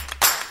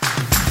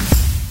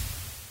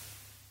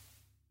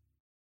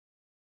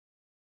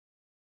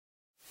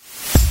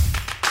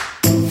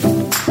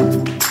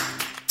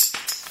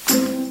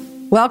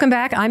 Welcome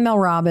back. I'm Mel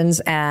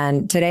Robbins,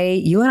 and today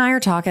you and I are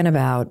talking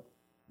about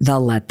the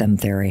let them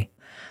theory.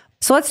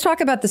 So let's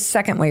talk about the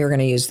second way you're going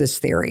to use this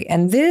theory.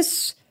 And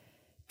this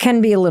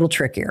can be a little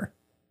trickier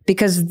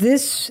because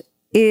this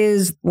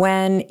is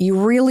when you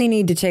really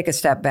need to take a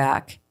step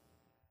back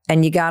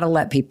and you got to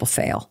let people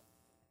fail.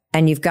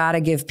 And you've got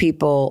to give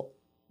people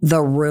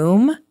the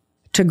room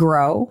to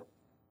grow,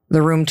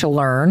 the room to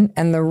learn,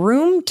 and the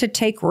room to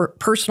take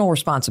personal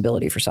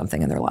responsibility for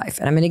something in their life.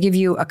 And I'm going to give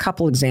you a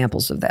couple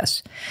examples of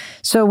this.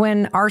 So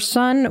when our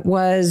son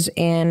was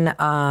in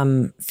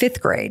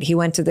fifth grade, he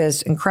went to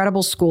this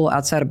incredible school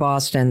outside of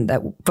Boston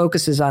that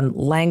focuses on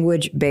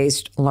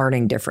language-based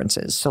learning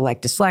differences. So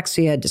like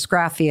dyslexia,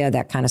 dysgraphia,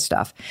 that kind of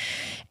stuff.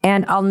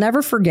 And I'll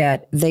never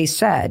forget, they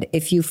said,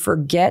 if you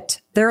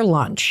forget their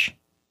lunch,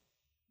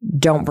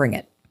 don't bring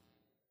it.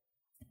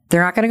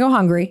 They're not going to go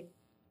hungry,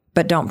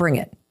 but don't bring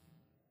it.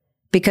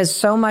 Because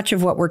so much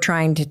of what we're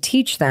trying to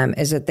teach them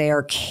is that they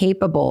are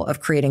capable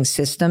of creating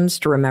systems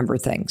to remember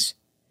things.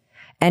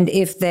 And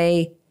if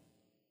they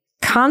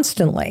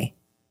constantly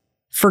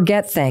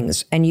forget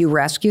things and you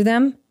rescue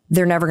them,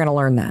 they're never going to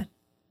learn that.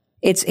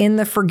 It's in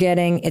the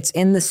forgetting. It's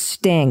in the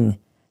sting.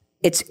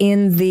 It's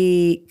in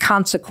the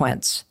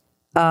consequence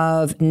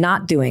of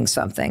not doing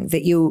something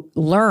that you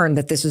learn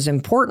that this is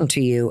important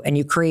to you, and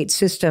you create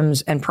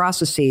systems and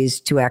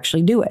processes to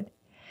actually do it.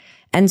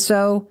 And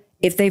so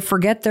if they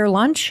forget their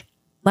lunch,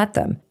 let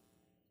them.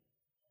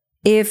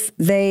 If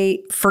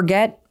they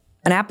forget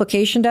an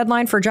application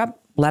deadline for a job,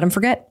 let them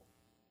forget.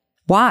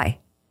 Why?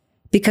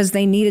 Because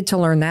they needed to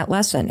learn that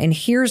lesson. And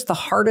here's the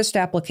hardest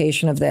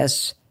application of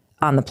this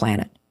on the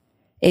planet.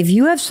 If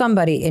you have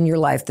somebody in your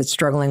life that's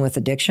struggling with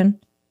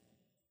addiction,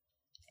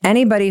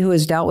 anybody who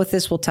has dealt with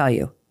this will tell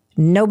you,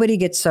 nobody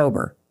gets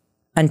sober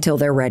until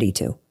they're ready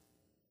to.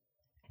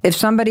 If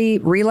somebody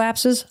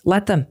relapses,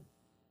 let them.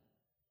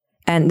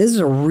 And this is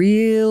a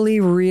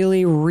really,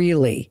 really,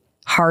 really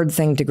hard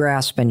thing to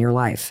grasp in your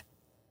life.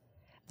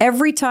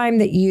 Every time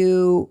that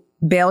you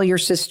bail your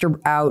sister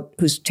out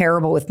who's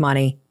terrible with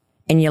money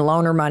and you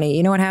loan her money,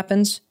 you know what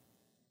happens?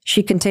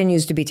 She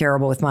continues to be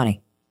terrible with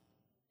money.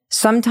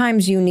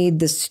 Sometimes you need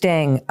the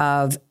sting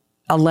of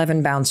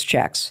 11 bounce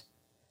checks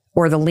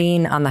or the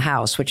lien on the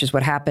house, which is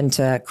what happened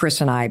to Chris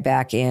and I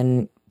back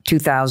in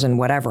 2000,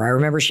 whatever. I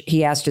remember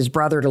he asked his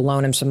brother to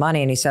loan him some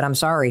money and he said, I'm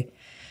sorry.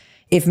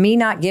 If me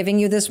not giving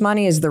you this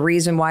money is the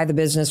reason why the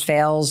business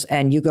fails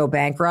and you go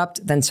bankrupt,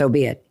 then so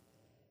be it.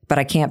 But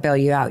I can't bail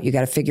you out. You got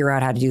to figure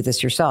out how to do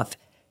this yourself.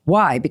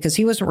 Why? Because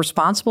he wasn't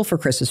responsible for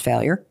Chris's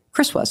failure.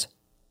 Chris was.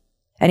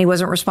 And he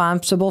wasn't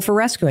responsible for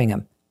rescuing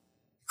him.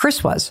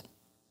 Chris was.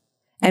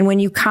 And when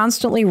you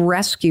constantly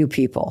rescue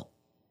people,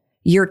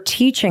 you're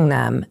teaching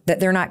them that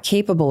they're not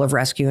capable of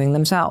rescuing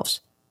themselves.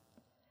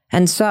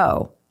 And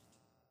so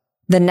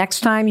the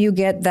next time you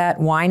get that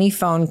whiny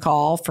phone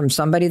call from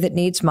somebody that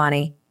needs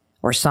money,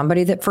 or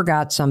somebody that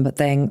forgot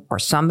something, or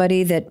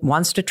somebody that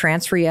wants to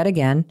transfer yet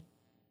again,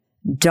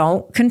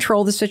 don't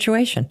control the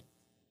situation.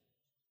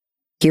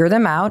 Hear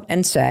them out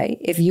and say,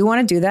 if you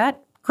want to do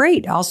that,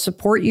 great, I'll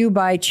support you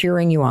by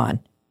cheering you on.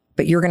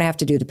 But you're going to have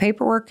to do the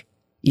paperwork.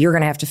 You're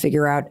going to have to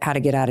figure out how to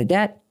get out of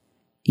debt.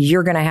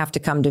 You're going to have to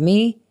come to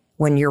me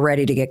when you're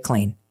ready to get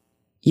clean.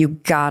 You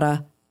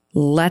gotta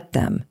let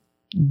them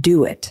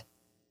do it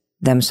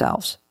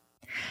themselves.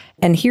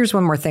 And here's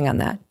one more thing on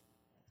that.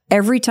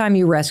 Every time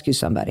you rescue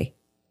somebody,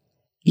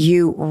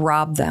 you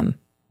rob them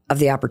of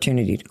the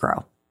opportunity to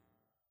grow.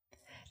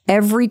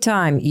 Every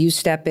time you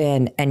step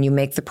in and you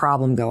make the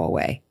problem go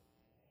away,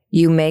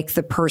 you make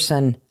the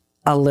person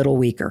a little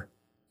weaker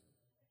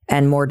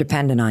and more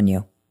dependent on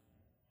you.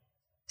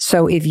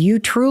 So if you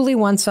truly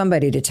want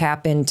somebody to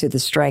tap into the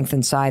strength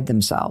inside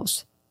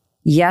themselves,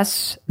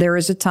 yes, there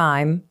is a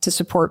time to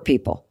support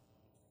people.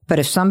 But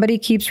if somebody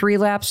keeps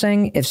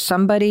relapsing, if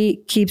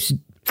somebody keeps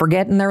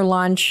forgetting their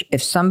lunch,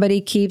 if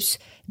somebody keeps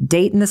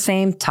dating the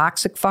same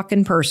toxic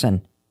fucking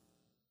person,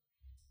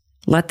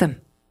 let them.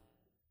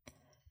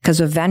 Because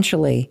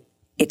eventually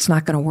it's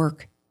not going to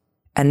work.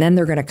 And then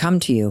they're going to come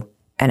to you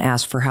and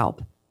ask for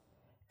help.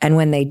 And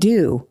when they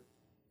do,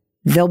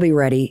 they'll be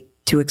ready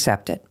to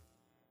accept it.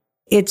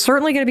 It's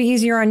certainly going to be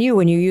easier on you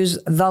when you use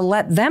the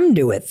let them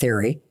do it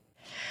theory.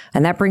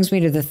 And that brings me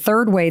to the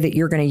third way that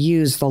you're going to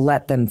use the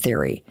let them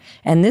theory.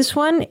 And this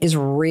one is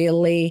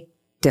really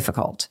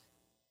difficult.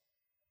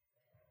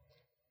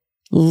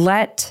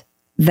 Let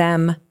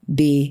them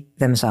be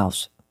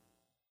themselves.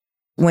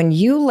 When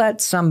you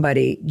let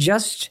somebody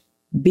just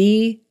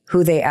be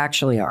who they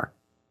actually are,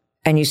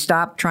 and you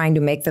stop trying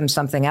to make them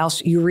something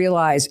else, you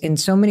realize in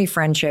so many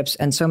friendships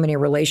and so many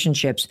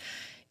relationships,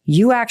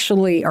 you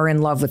actually are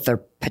in love with their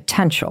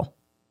potential.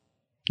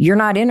 You're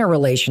not in a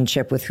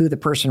relationship with who the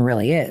person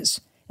really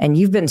is. And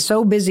you've been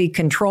so busy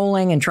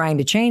controlling and trying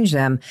to change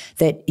them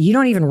that you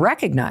don't even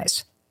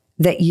recognize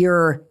that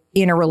you're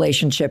in a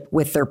relationship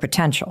with their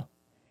potential.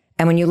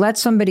 And when you let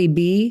somebody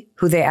be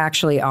who they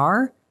actually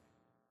are,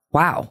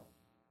 wow,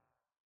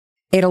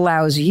 it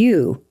allows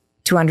you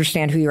to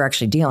understand who you're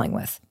actually dealing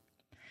with.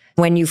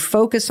 When you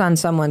focus on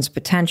someone's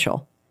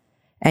potential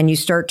and you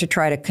start to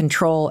try to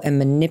control and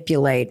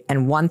manipulate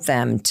and want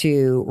them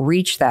to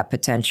reach that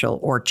potential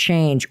or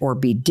change or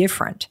be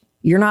different,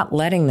 you're not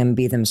letting them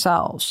be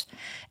themselves.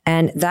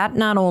 And that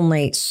not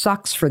only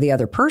sucks for the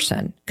other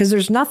person, because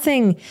there's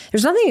nothing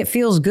that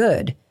feels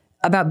good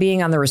about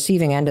being on the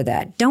receiving end of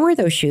that. Don't wear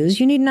those shoes.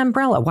 You need an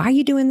umbrella. Why are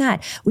you doing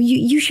that? Well,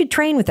 you should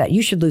train with that.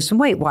 You should lose some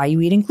weight. Why are you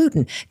eating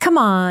gluten? Come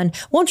on.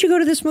 Won't you go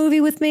to this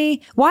movie with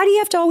me? Why do you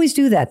have to always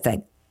do that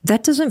thing?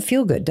 That doesn't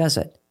feel good, does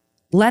it?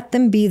 Let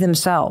them be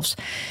themselves.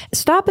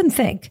 Stop and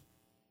think.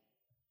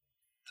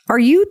 Are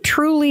you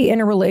truly in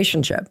a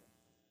relationship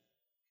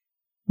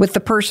with the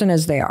person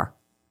as they are?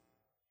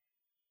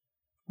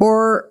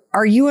 Or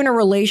are you in a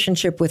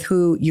relationship with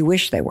who you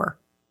wish they were?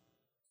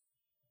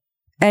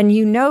 And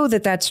you know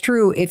that that's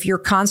true if you're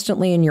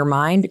constantly in your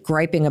mind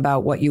griping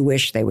about what you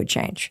wish they would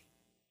change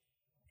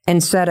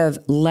instead of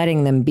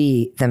letting them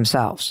be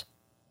themselves.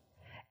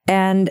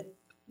 And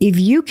if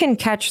you can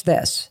catch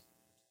this,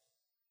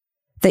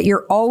 that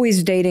you're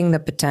always dating the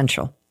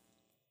potential,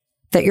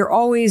 that you're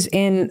always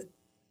in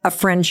a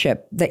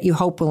friendship that you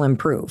hope will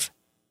improve,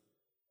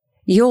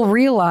 you'll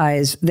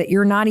realize that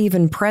you're not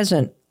even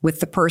present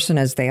with the person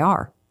as they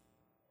are.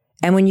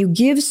 And when you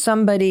give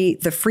somebody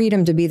the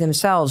freedom to be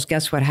themselves,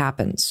 guess what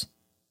happens?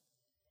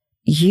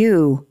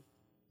 You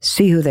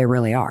see who they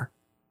really are.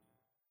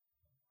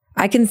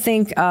 I can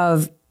think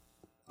of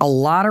a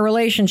lot of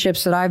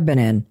relationships that I've been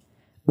in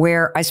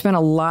where I spent a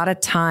lot of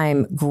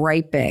time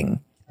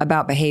griping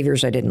about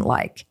behaviors I didn't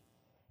like.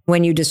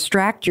 When you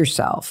distract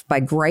yourself by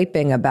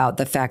griping about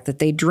the fact that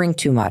they drink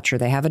too much or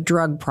they have a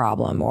drug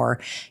problem or,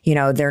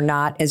 they're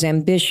not as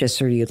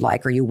ambitious as you'd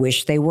like, or you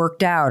wish they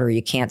worked out, or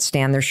you can't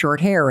stand their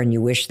short hair and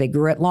you wish they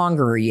grew it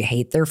longer, or you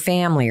hate their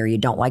family, or you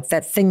don't like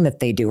that thing that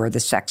they do, or the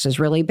sex is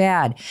really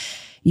bad,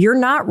 you're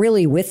not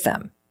really with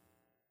them.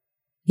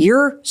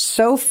 You're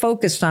so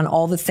focused on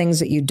all the things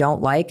that you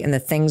don't like and the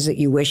things that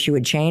you wish you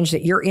would change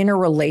that you're in a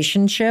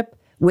relationship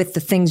with the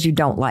things you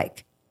don't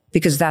like,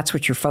 because that's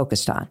what you're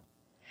focused on.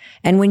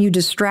 And when you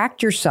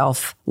distract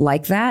yourself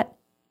like that,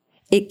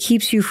 it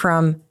keeps you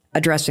from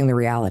addressing the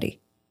reality.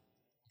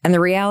 And the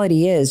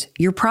reality is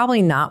you're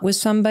probably not with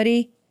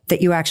somebody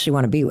that you actually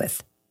want to be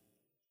with.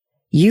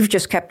 You've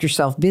just kept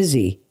yourself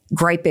busy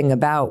griping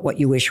about what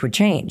you wish would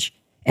change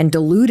and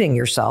deluding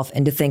yourself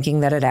into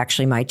thinking that it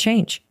actually might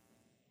change.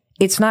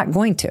 It's not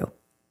going to.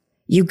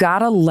 You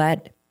gotta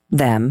let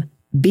them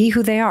be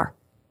who they are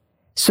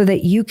so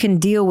that you can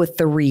deal with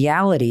the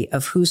reality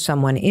of who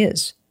someone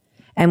is.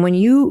 And when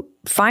you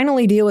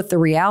finally deal with the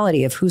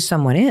reality of who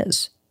someone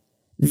is,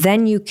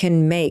 then you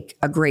can make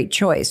a great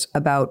choice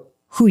about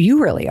who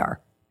you really are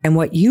and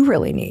what you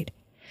really need.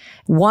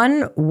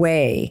 One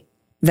way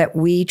that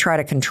we try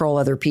to control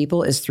other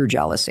people is through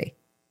jealousy.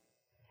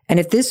 And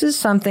if this is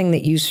something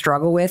that you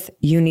struggle with,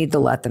 you need the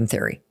let them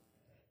theory.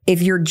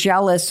 If you're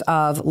jealous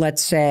of,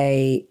 let's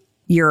say,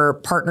 your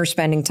partner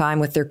spending time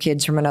with their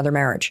kids from another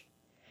marriage,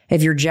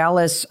 if you're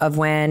jealous of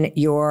when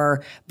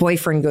your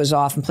boyfriend goes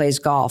off and plays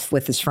golf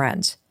with his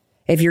friends,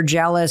 if you're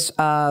jealous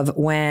of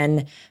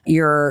when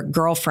your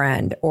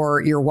girlfriend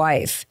or your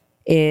wife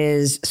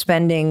is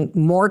spending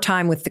more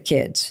time with the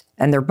kids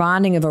and they're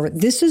bonding over,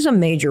 this is a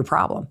major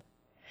problem.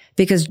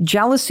 Because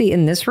jealousy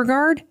in this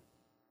regard,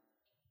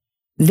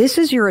 this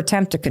is your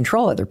attempt to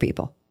control other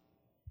people.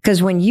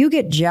 Because when you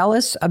get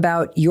jealous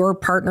about your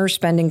partner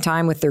spending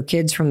time with their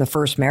kids from the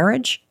first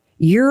marriage,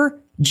 your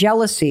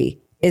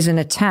jealousy is an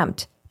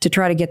attempt to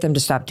try to get them to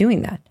stop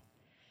doing that.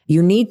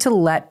 You need to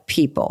let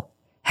people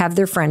have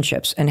their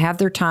friendships and have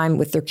their time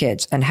with their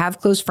kids and have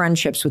close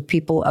friendships with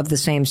people of the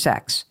same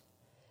sex.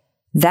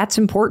 That's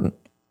important.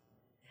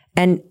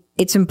 And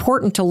it's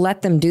important to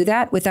let them do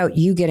that without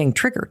you getting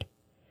triggered.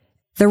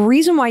 The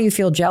reason why you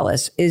feel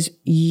jealous is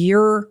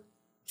you're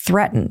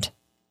threatened.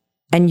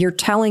 And you're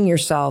telling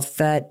yourself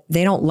that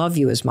they don't love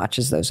you as much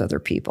as those other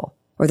people,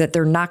 or that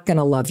they're not going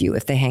to love you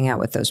if they hang out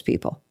with those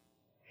people.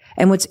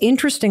 And what's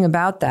interesting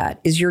about that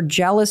is your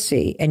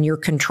jealousy and your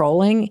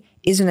controlling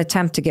is an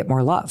attempt to get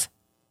more love.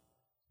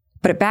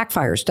 But it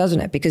backfires, doesn't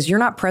it? Because you're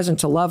not present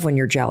to love when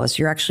you're jealous.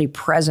 You're actually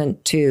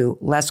present to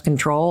less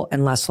control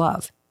and less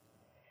love.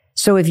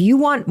 So if you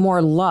want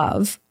more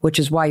love, which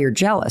is why you're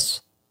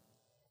jealous,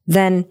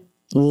 then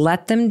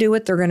let them do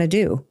what they're going to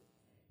do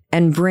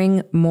and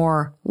bring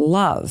more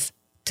love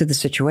to the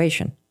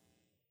situation.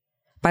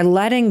 By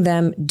letting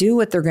them do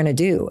what they're going to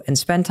do and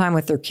spend time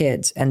with their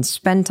kids and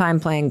spend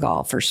time playing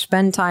golf or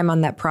spend time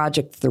on that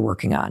project that they're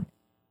working on,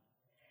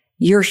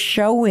 you're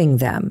showing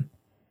them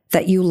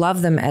that you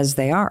love them as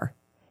they are.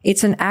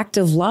 It's an act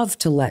of love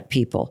to let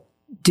people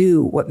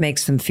do what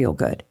makes them feel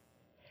good.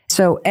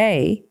 So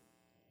A,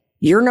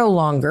 you're no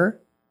longer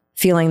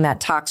feeling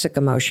that toxic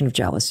emotion of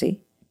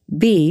jealousy.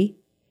 B,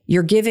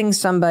 you're giving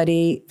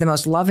somebody the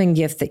most loving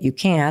gift that you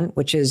can,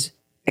 which is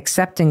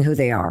accepting who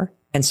they are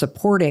and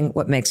supporting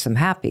what makes them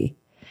happy.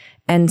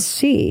 And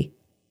C,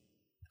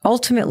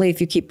 ultimately,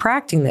 if you keep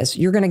practicing this,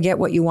 you're going to get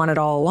what you wanted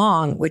all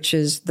along, which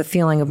is the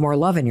feeling of more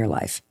love in your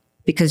life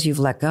because you've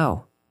let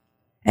go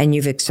and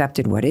you've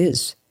accepted what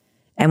is.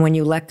 And when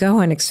you let go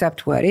and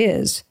accept what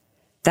is,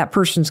 that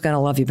person's going to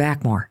love you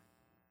back more.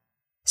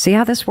 See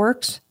how this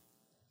works?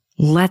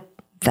 Let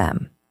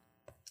them.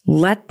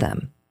 Let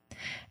them.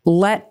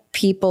 Let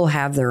people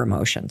have their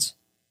emotions.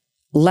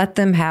 Let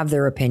them have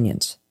their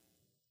opinions.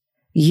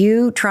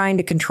 You trying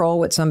to control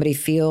what somebody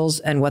feels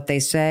and what they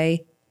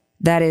say,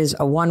 that is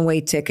a one-way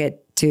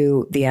ticket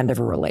to the end of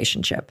a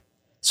relationship.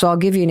 So I'll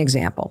give you an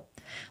example.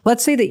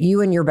 Let's say that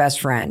you and your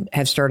best friend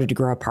have started to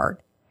grow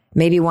apart.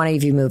 Maybe one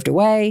of you moved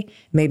away.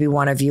 Maybe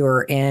one of you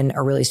are in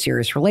a really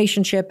serious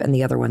relationship and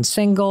the other one's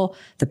single.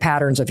 The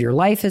patterns of your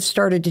life have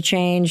started to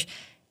change.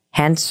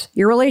 Hence,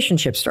 your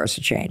relationship starts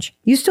to change.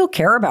 You still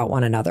care about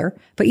one another,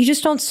 but you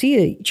just don't see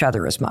each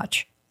other as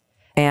much.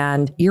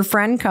 And your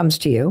friend comes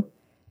to you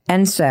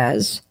and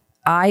says,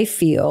 I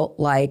feel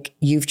like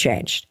you've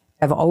changed.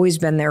 I've always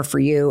been there for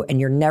you and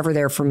you're never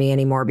there for me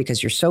anymore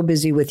because you're so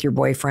busy with your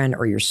boyfriend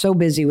or you're so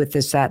busy with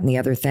this, that, and the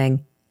other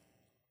thing.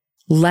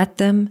 Let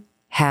them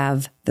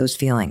have those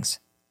feelings.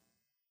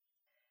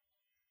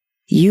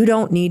 You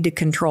don't need to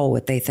control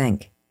what they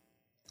think.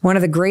 One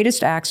of the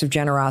greatest acts of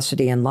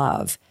generosity and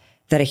love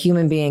that a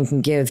human being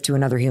can give to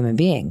another human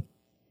being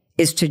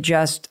is to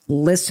just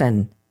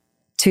listen,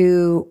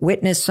 to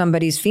witness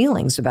somebody's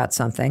feelings about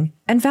something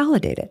and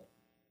validate it.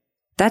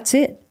 That's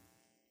it.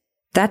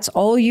 That's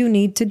all you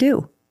need to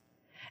do.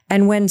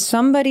 And when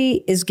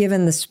somebody is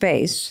given the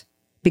space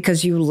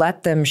because you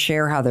let them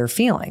share how they're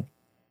feeling,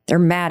 they're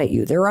mad at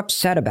you. They're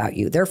upset about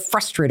you. They're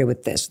frustrated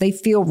with this. They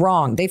feel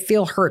wrong. They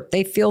feel hurt.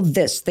 They feel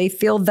this. They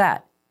feel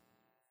that.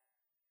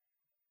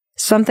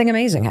 Something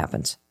amazing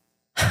happens.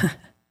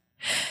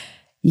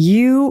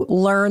 You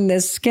learn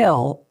this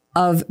skill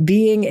of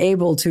being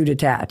able to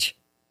detach.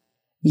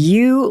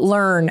 You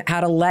learn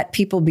how to let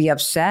people be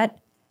upset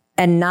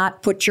and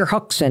not put your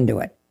hooks into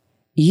it.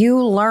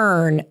 You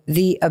learn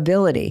the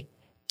ability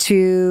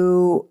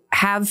to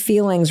have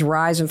feelings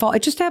rise and fall.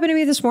 It just happened to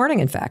me this morning,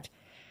 in fact.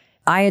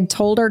 I had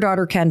told our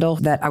daughter, Kendall,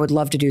 that I would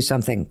love to do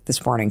something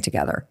this morning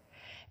together.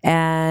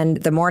 And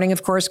the morning,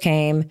 of course,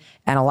 came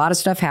and a lot of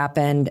stuff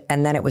happened.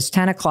 And then it was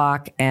 10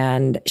 o'clock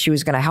and she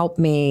was going to help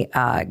me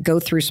go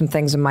through some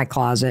things in my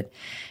closet.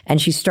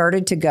 And she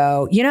started to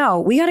go,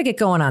 we got to get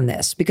going on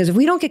this because if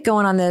we don't get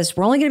going on this,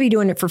 we're only going to be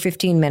doing it for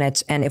 15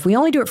 minutes. And if we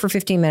only do it for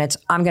 15 minutes,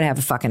 I'm going to have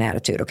a fucking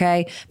attitude,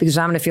 okay? Because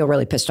I'm going to feel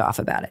really pissed off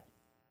about it.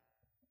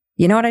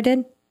 You know what I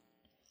did?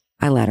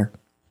 I let her.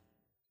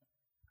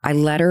 I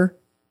let her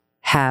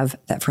have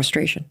that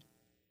frustration.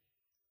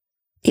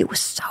 It was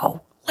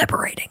so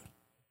liberating.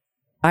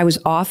 I was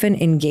often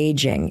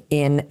engaging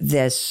in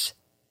this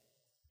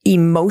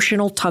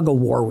emotional tug of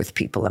war with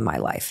people in my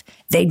life.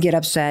 They'd get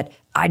upset.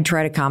 I'd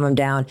try to calm them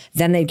down.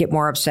 Then they'd get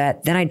more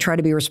upset. Then I'd try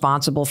to be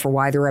responsible for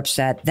why they're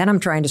upset. Then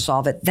I'm trying to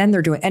solve it. Then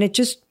they're doing, and it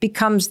just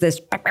becomes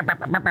this.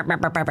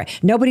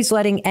 Nobody's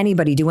letting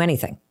anybody do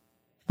anything.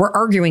 We're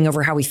arguing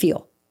over how we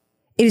feel.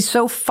 It is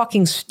so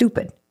fucking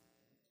stupid.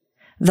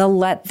 The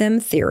let them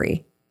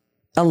theory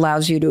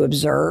allows you to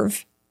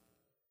observe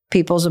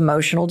people's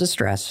emotional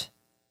distress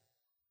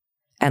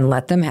and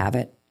let them have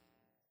it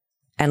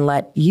and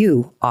let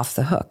you off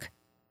the hook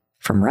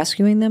from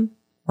rescuing them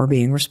or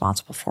being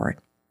responsible for it.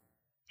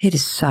 It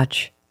is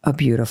such a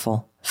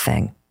beautiful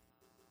thing.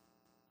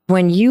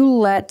 When you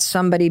let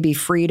somebody be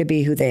free to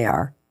be who they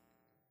are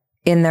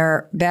in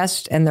their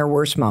best and their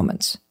worst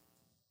moments,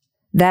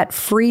 that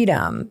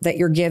freedom that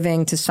you're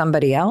giving to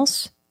somebody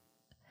else,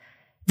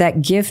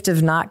 that gift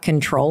of not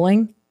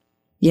controlling,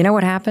 you know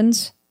what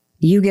happens?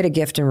 You get a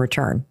gift in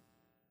return.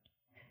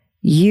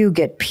 You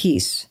get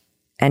peace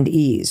and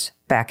ease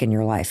back in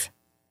your life.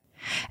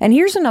 And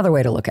here's another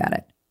way to look at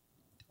it.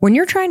 When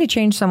you're trying to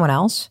change someone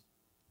else,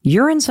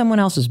 you're in someone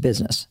else's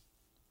business.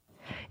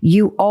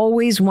 You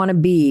always want to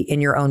be in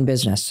your own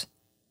business.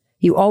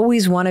 You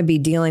always want to be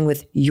dealing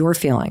with your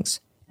feelings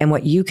and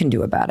what you can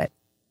do about it.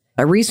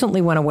 I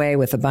recently went away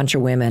with a bunch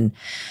of women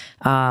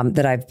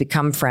that I've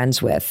become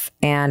friends with,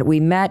 and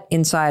we met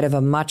inside of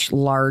a much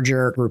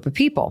larger group of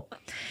people.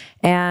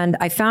 And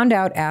I found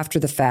out after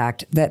the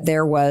fact that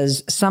there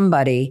was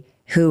somebody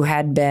who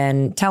had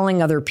been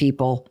telling other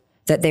people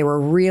that they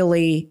were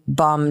really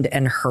bummed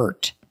and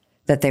hurt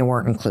that they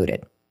weren't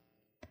included.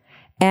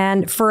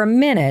 And for a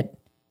minute,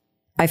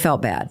 I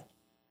felt bad.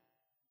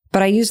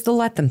 But I used the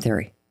let them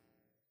theory.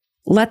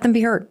 Let them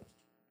be hurt.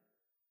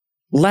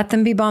 Let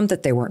them be bummed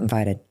that they weren't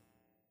invited.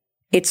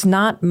 It's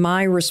not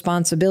my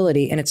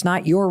responsibility, and it's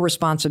not your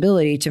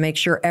responsibility to make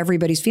sure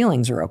everybody's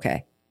feelings are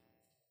okay.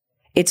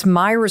 It's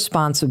my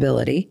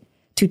responsibility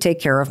to take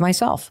care of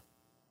myself.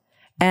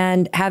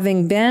 And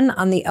having been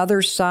on the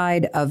other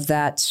side of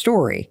that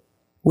story,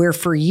 where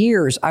for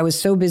years I was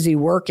so busy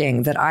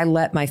working that I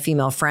let my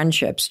female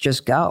friendships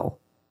just go,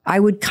 I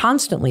would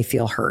constantly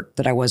feel hurt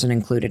that I wasn't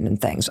included in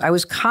things. I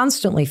was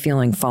constantly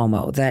feeling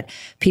FOMO, that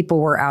people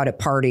were out at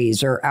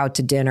parties or out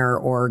to dinner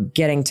or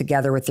getting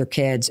together with their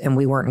kids and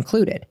we weren't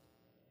included.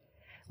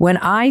 When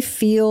I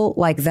feel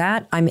like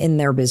that, I'm in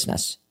their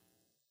business.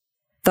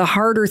 The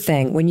harder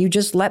thing, when you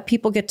just let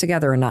people get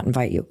together and not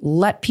invite you,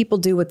 let people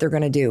do what they're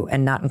going to do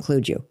and not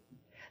include you.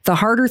 The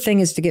harder thing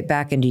is to get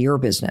back into your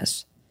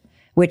business,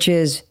 which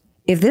is,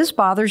 if this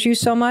bothers you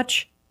so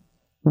much,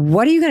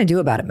 what are you going to do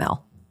about it,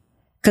 Mel?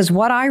 Because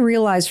what I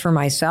realized for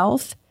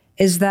myself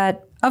is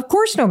that, of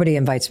course, nobody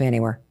invites me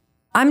anywhere.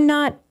 I'm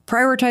not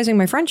prioritizing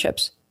my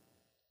friendships.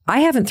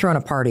 I haven't thrown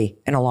a party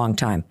in a long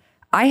time.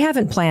 I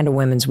haven't planned a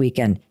women's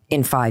weekend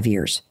in 5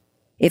 years.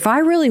 If I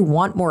really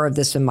want more of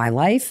this in my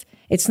life,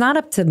 it's not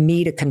up to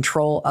me to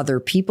control other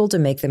people to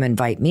make them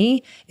invite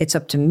me. It's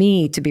up to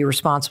me to be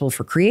responsible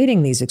for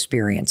creating these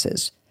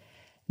experiences.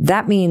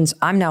 That means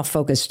I'm now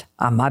focused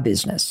on my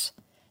business,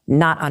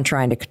 not on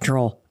trying to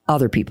control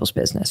other people's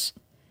business.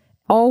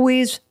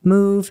 Always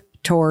move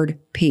toward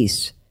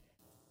peace.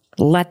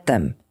 Let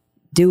them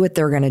do what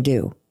they're going to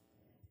do.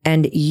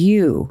 And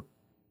you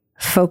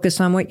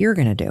focus on what you're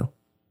going to do.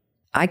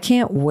 I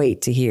can't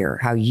wait to hear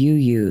how you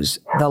use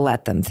the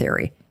let them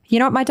theory. You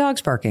know what? My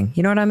dog's barking.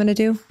 You know what I'm going to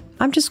do?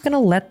 I'm just going to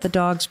let the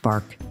dogs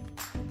bark.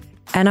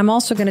 And I'm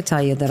also going to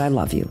tell you that I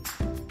love you.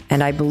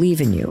 And I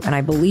believe in you. And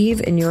I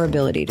believe in your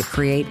ability to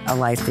create a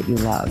life that you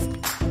love.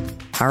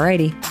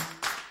 Alrighty.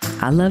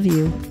 I love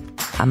you.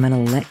 I'm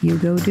going to let you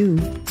go do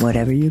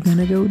whatever you're going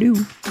to go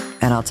do.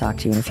 And I'll talk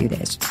to you in a few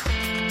days.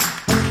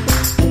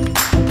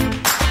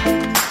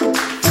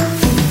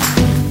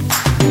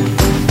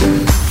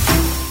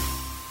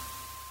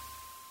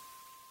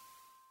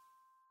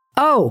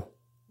 Oh,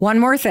 one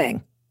more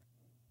thing.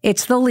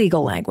 It's the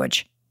legal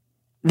language.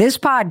 This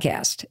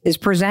podcast is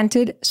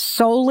presented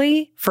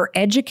solely for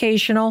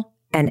educational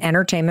and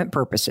entertainment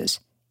purposes.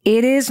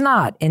 It is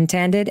not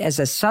intended as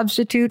a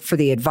substitute for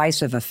the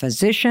advice of a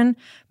physician,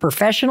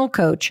 professional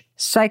coach,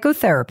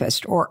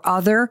 psychotherapist, or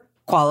other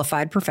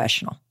qualified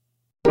professional.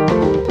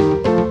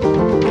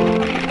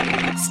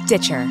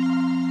 Stitcher.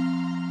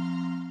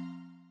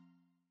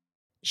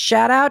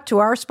 Shout out to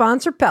our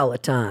sponsor,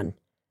 Peloton.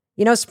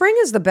 You know, spring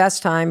is the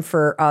best time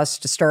for us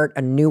to start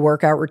a new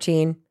workout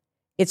routine.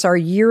 It's our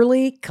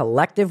yearly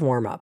collective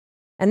warm-up.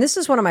 And this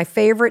is one of my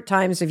favorite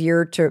times of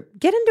year to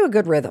get into a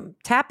good rhythm,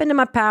 tap into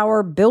my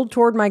power, build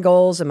toward my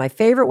goals. And my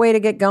favorite way to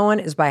get going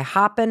is by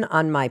hopping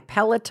on my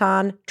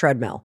Peloton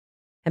treadmill.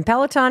 And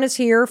Peloton is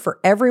here for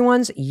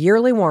everyone's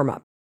yearly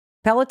warm-up.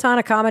 Peloton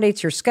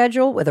accommodates your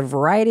schedule with a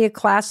variety of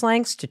class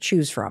lengths to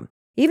choose from.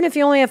 Even if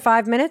you only have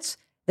 5 minutes,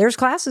 there's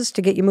classes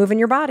to get you moving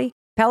your body.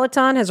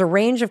 Peloton has a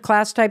range of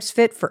class types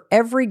fit for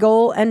every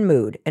goal and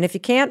mood. And if you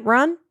can't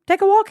run,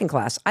 take a walking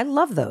class. I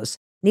love those.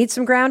 Need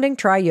some grounding?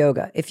 Try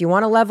yoga. If you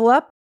want to level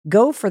up,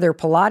 go for their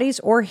Pilates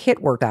or HIIT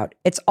workout.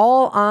 It's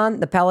all on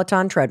the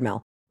Peloton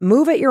treadmill.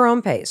 Move at your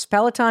own pace.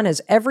 Peloton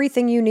has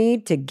everything you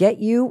need to get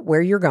you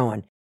where you're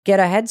going. Get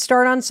a head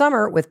start on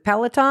summer with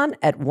Peloton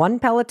at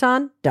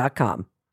onepeloton.com.